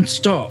 hours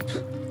nonstop.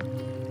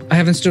 I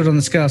haven't stood on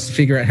the scales to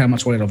figure out how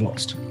much weight I've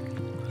lost.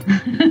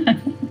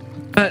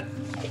 But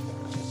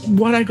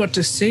what I got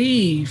to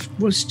see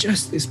was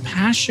just this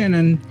passion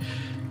and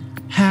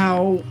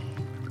how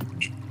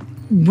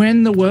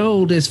when the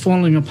world is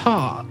falling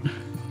apart,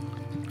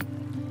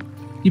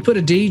 you put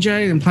a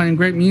DJ and playing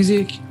great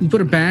music, you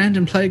put a band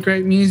and play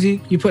great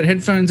music, you put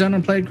headphones on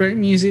and play great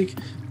music,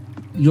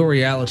 your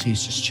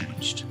reality's just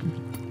changed.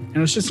 And it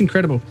was just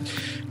incredible.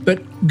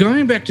 But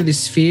going back to this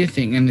sphere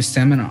thing and this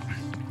seminar,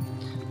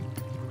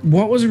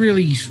 what was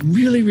really,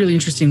 really, really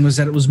interesting was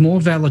that it was more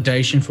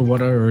validation for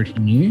what I already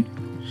knew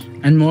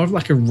and more of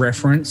like a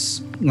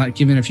reference, like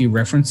giving a few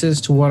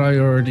references to what I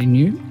already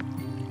knew.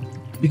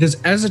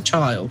 Because as a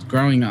child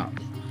growing up,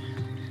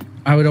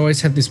 I would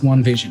always have this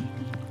one vision.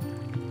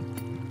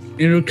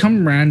 It would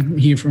come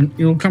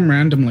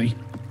randomly.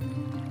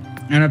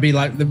 And I'd be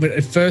like,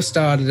 it first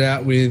started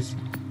out with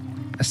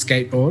a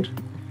skateboard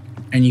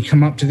and you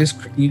come up to this,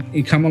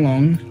 you come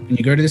along and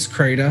you go to this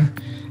crater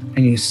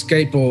and you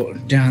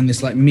skateboard down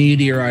this like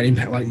meteorite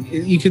impact. Like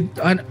you could,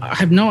 I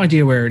have no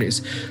idea where it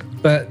is,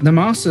 but the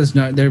masters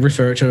know, they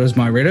refer to it as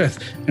my red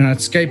earth. And I'd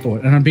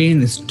skateboard and I'd be in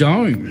this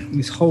dome,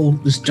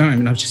 this dome,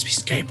 and I'd just be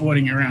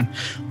skateboarding around.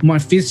 My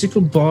physical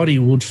body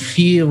would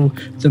feel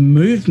the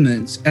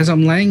movements as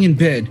I'm laying in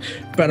bed,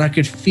 but I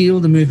could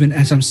feel the movement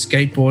as I'm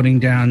skateboarding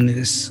down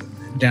this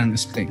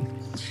thing.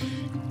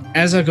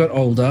 As I got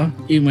older,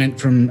 it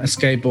went from a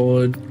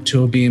skateboard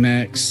to a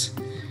BMX.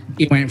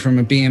 It went from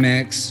a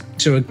BMX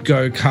to a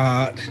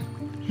go-kart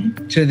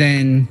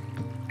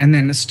and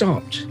then it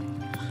stopped.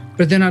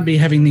 But then I'd be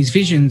having these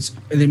visions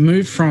that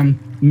moved from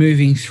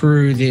moving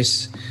through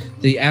the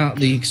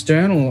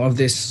external of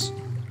this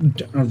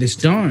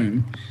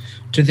dome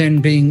to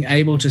then being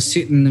able to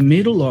sit in the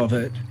middle of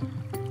it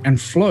and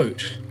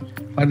float.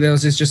 Like there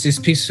was just this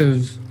piece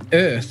of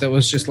earth that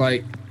was just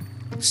like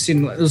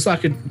sitting. It was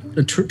like a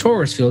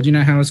torus field. You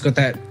know how it's got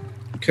that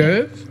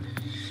curve,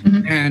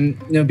 and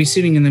they'll be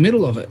sitting in the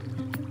middle of it.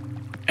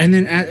 And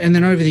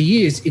then over the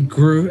years, it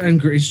grew and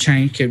grew, it's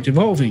changed, kept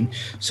evolving.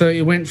 So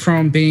it went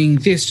from being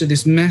this to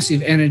this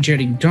massive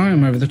energetic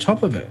dome over the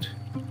top of it.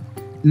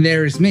 And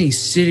there is me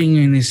sitting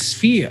in this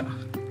sphere.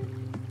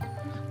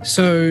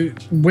 So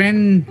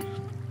when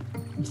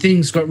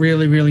things got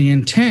really, really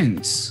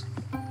intense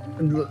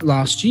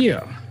last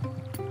year,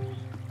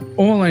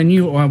 all I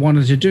knew I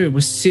wanted to do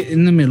was sit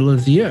in the middle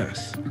of the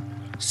earth,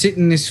 sit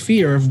in this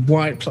sphere of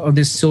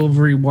this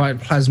silvery white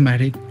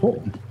plasmatic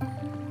ball.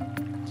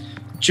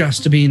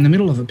 Just to be in the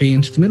middle of it, be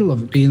into the middle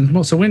of it, be in the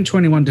middle. So when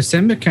 21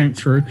 December came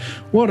through,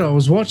 what I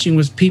was watching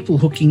was people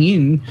hooking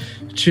in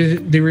to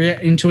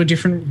into a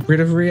different bit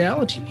of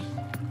reality.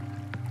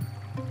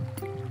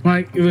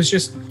 Like it was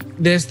just,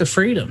 there's the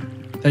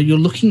freedom that you're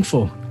looking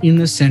for in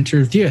the center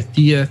of the earth.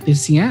 The earth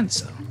is the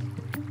answer.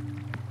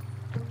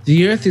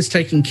 The earth is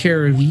taking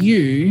care of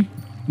you.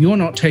 You're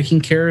not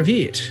taking care of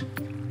it.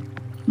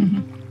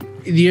 Mm-hmm.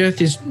 The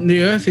earth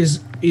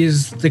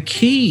is the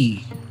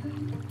key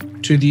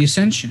to the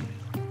ascension.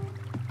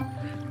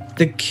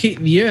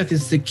 The earth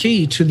is the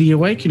key to the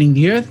awakening.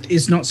 The earth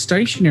is not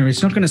stationary.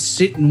 It's not going to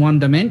sit in one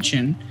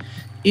dimension.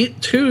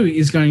 It too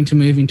is going to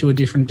move into a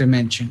different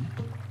dimension.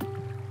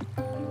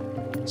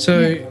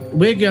 So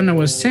we're going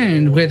to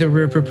ascend whether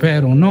we're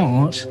prepared or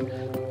not,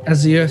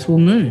 as the earth will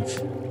move.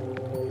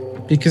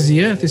 Because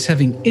the earth is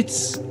having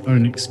its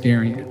own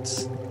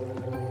experience.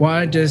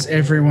 Why does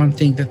everyone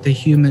think that the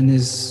human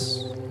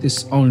is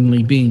this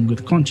only being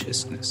with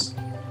consciousness?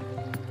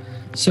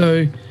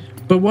 So,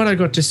 but what I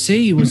got to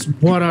see was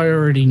what I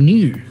already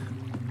knew.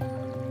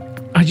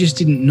 I just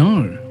didn't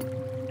know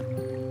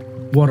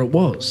what it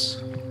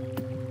was.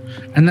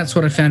 And that's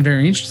what I found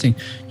very interesting.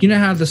 You know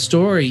how the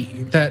story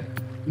that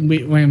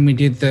when we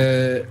did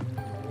the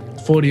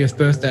 40th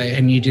birthday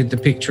and you did the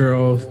picture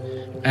of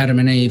Adam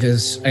and Eve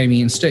as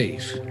Amy and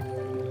Steve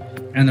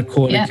and the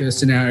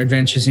Corticus and our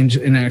adventures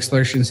in our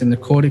explorations in the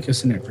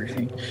Corticus and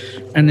everything.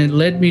 And it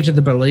led me to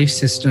the belief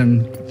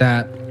system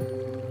that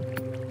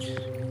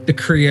the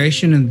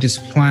creation of this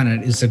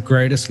planet is the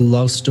greatest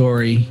love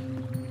story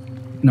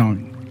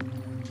known.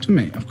 to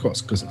me, of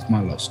course, because it's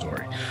my love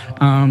story.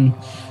 And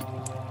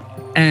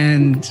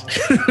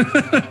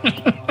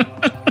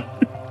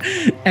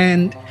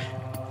and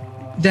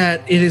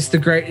that it is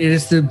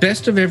the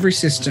best of every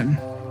system,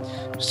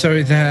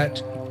 so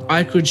that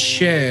I could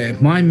share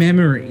my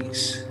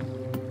memories,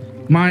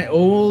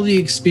 all the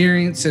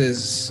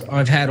experiences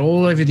I've had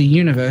all over the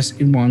universe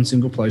in one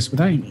single place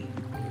with Amy.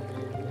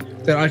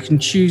 That I can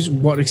choose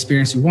what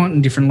experience you want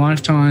in different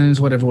lifetimes,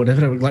 whatever.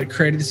 That would like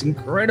create this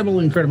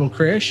incredible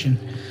creation.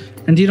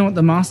 And do you know what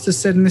the masters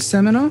said in this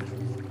seminar?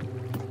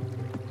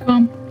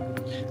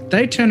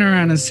 They turned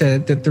around and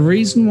said that the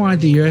reason why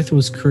the earth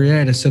was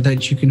created so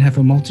that you can have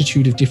a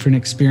multitude of different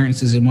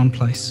experiences in one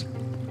place.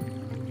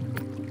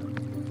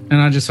 And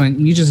I just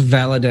went, you just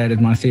validated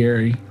my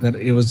theory that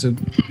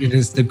it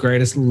is the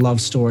greatest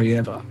love story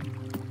ever.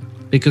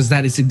 Because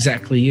that is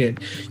exactly it.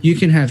 You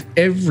can have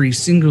every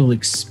single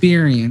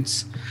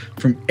experience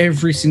from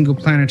every single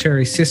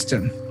planetary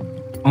system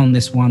on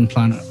this one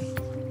planet.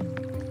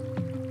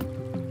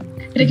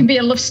 But it can be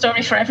a love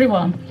story for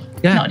everyone,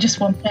 not just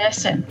one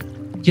person.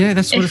 Yeah,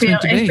 that's what it's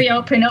meant to be. If we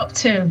open up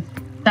to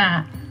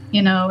that,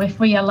 if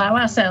we allow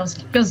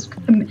ourselves, gives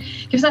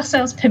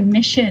ourselves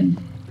permission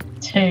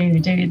to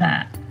do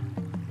that.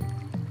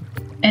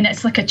 And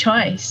it's like a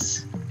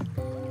choice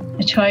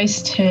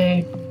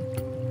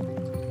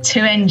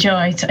to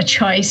enjoy, a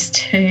choice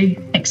to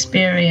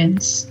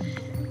experience.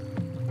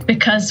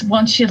 Because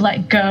once you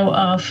let go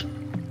of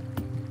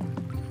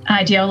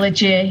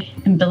ideology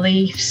and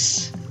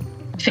beliefs,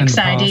 fixed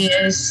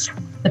ideas,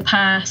 the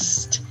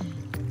past,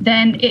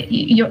 then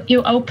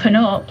you open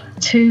up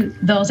to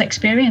those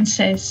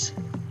experiences.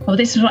 Well,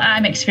 this is what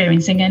I'm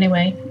experiencing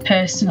anyway,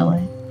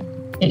 personally.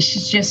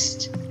 It's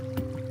just,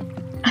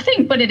 I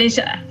think what it is,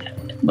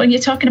 when you're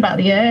talking about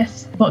the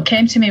earth, what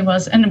came to me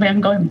was, and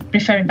I'm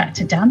referring back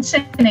to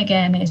dancing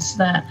again, is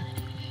that,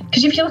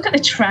 because if you look at the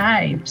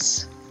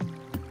tribes,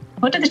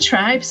 what do the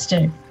tribes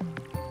do?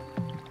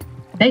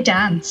 They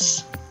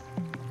dance.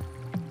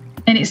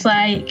 And it's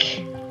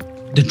like...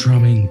 The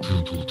drumming.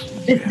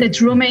 The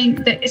drumming,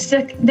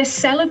 they're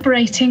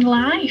celebrating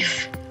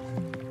life.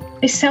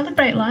 They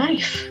celebrate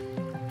life.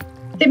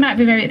 They might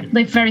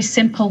live very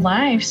simple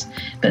lives,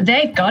 but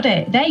they got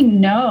it. They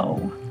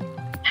know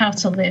how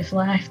to live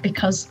life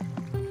because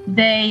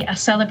they are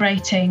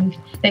celebrating.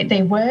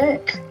 They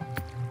work,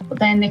 but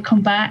then they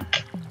come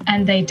back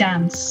and they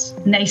dance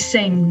and they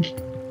sing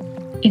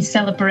in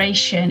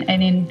celebration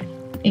and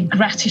in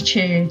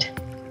gratitude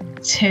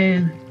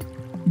to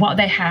what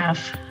they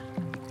have,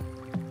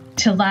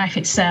 to life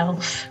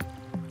itself.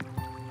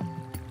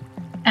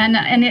 And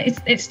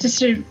it's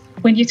just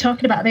when you're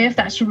talking about the earth,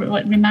 that's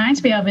what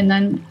reminds me of. And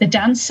then the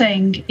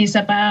dancing is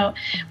about,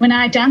 when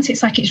I dance,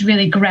 it's like it's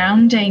really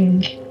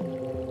grounding.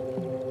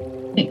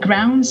 It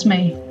grounds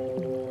me.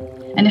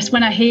 And it's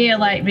when I hear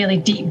like really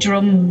deep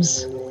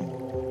drums,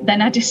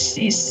 then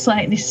it's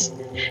like this,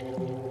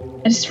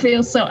 I just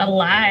feel so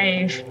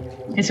alive.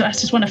 And so I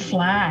just want to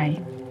fly.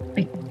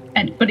 But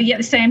at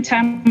the same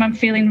time, I'm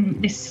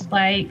feeling this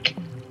like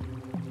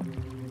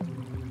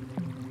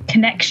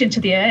connection to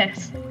the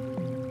earth.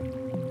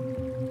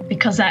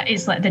 Because that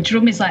is like, the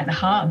drum is like the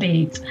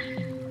heartbeat,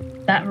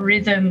 that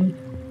rhythm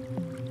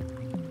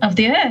of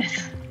the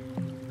earth.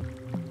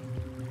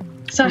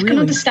 So I can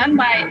understand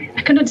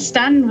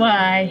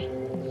why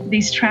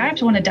these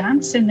tribes want to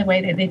dance in the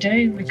way that they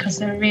do, because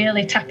they're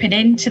really tapping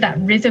into that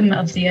rhythm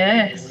of the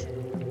earth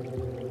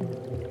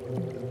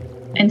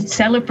and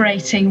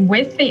celebrating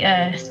with the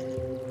earth.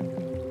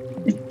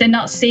 They're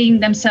not seeing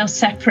themselves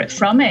separate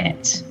from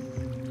it.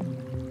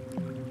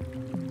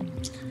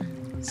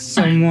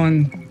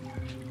 Someone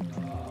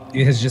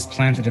has just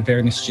planted a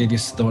very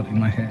mischievous thought in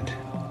my head.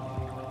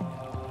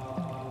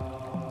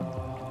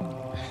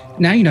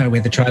 Now you know where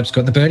the tribes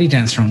got the birdie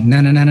dance from. No.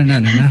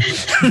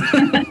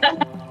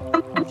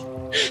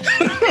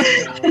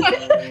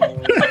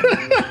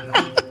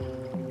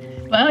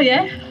 Well,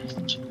 yeah.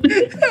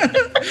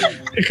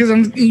 Because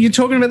you're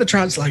talking about the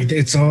tribes like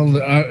it's all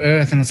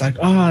earth, and it's like,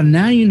 oh,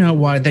 now you know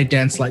why they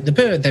dance like the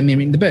bird. They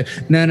mimic the bird.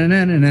 No.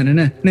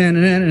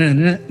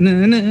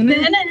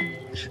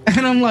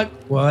 And I'm like,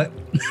 what?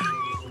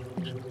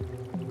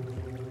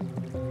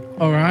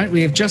 All right,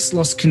 we have just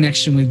lost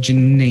connection with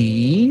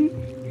Janine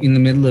in the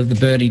middle of the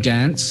birdie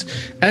dance.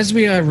 As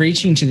we are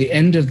reaching to the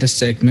end of the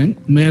segment,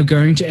 we are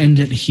going to end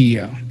it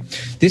here.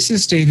 This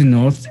is Stephen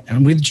North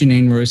and with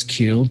Janine Rose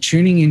Keall,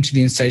 tuning into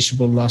the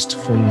insatiable lust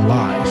for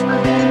life.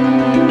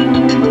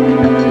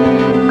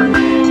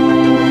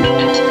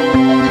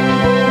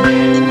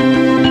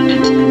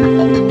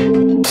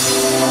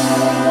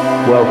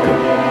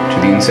 Welcome to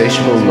the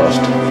insatiable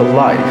lust for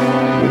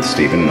life with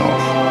Stephen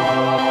North.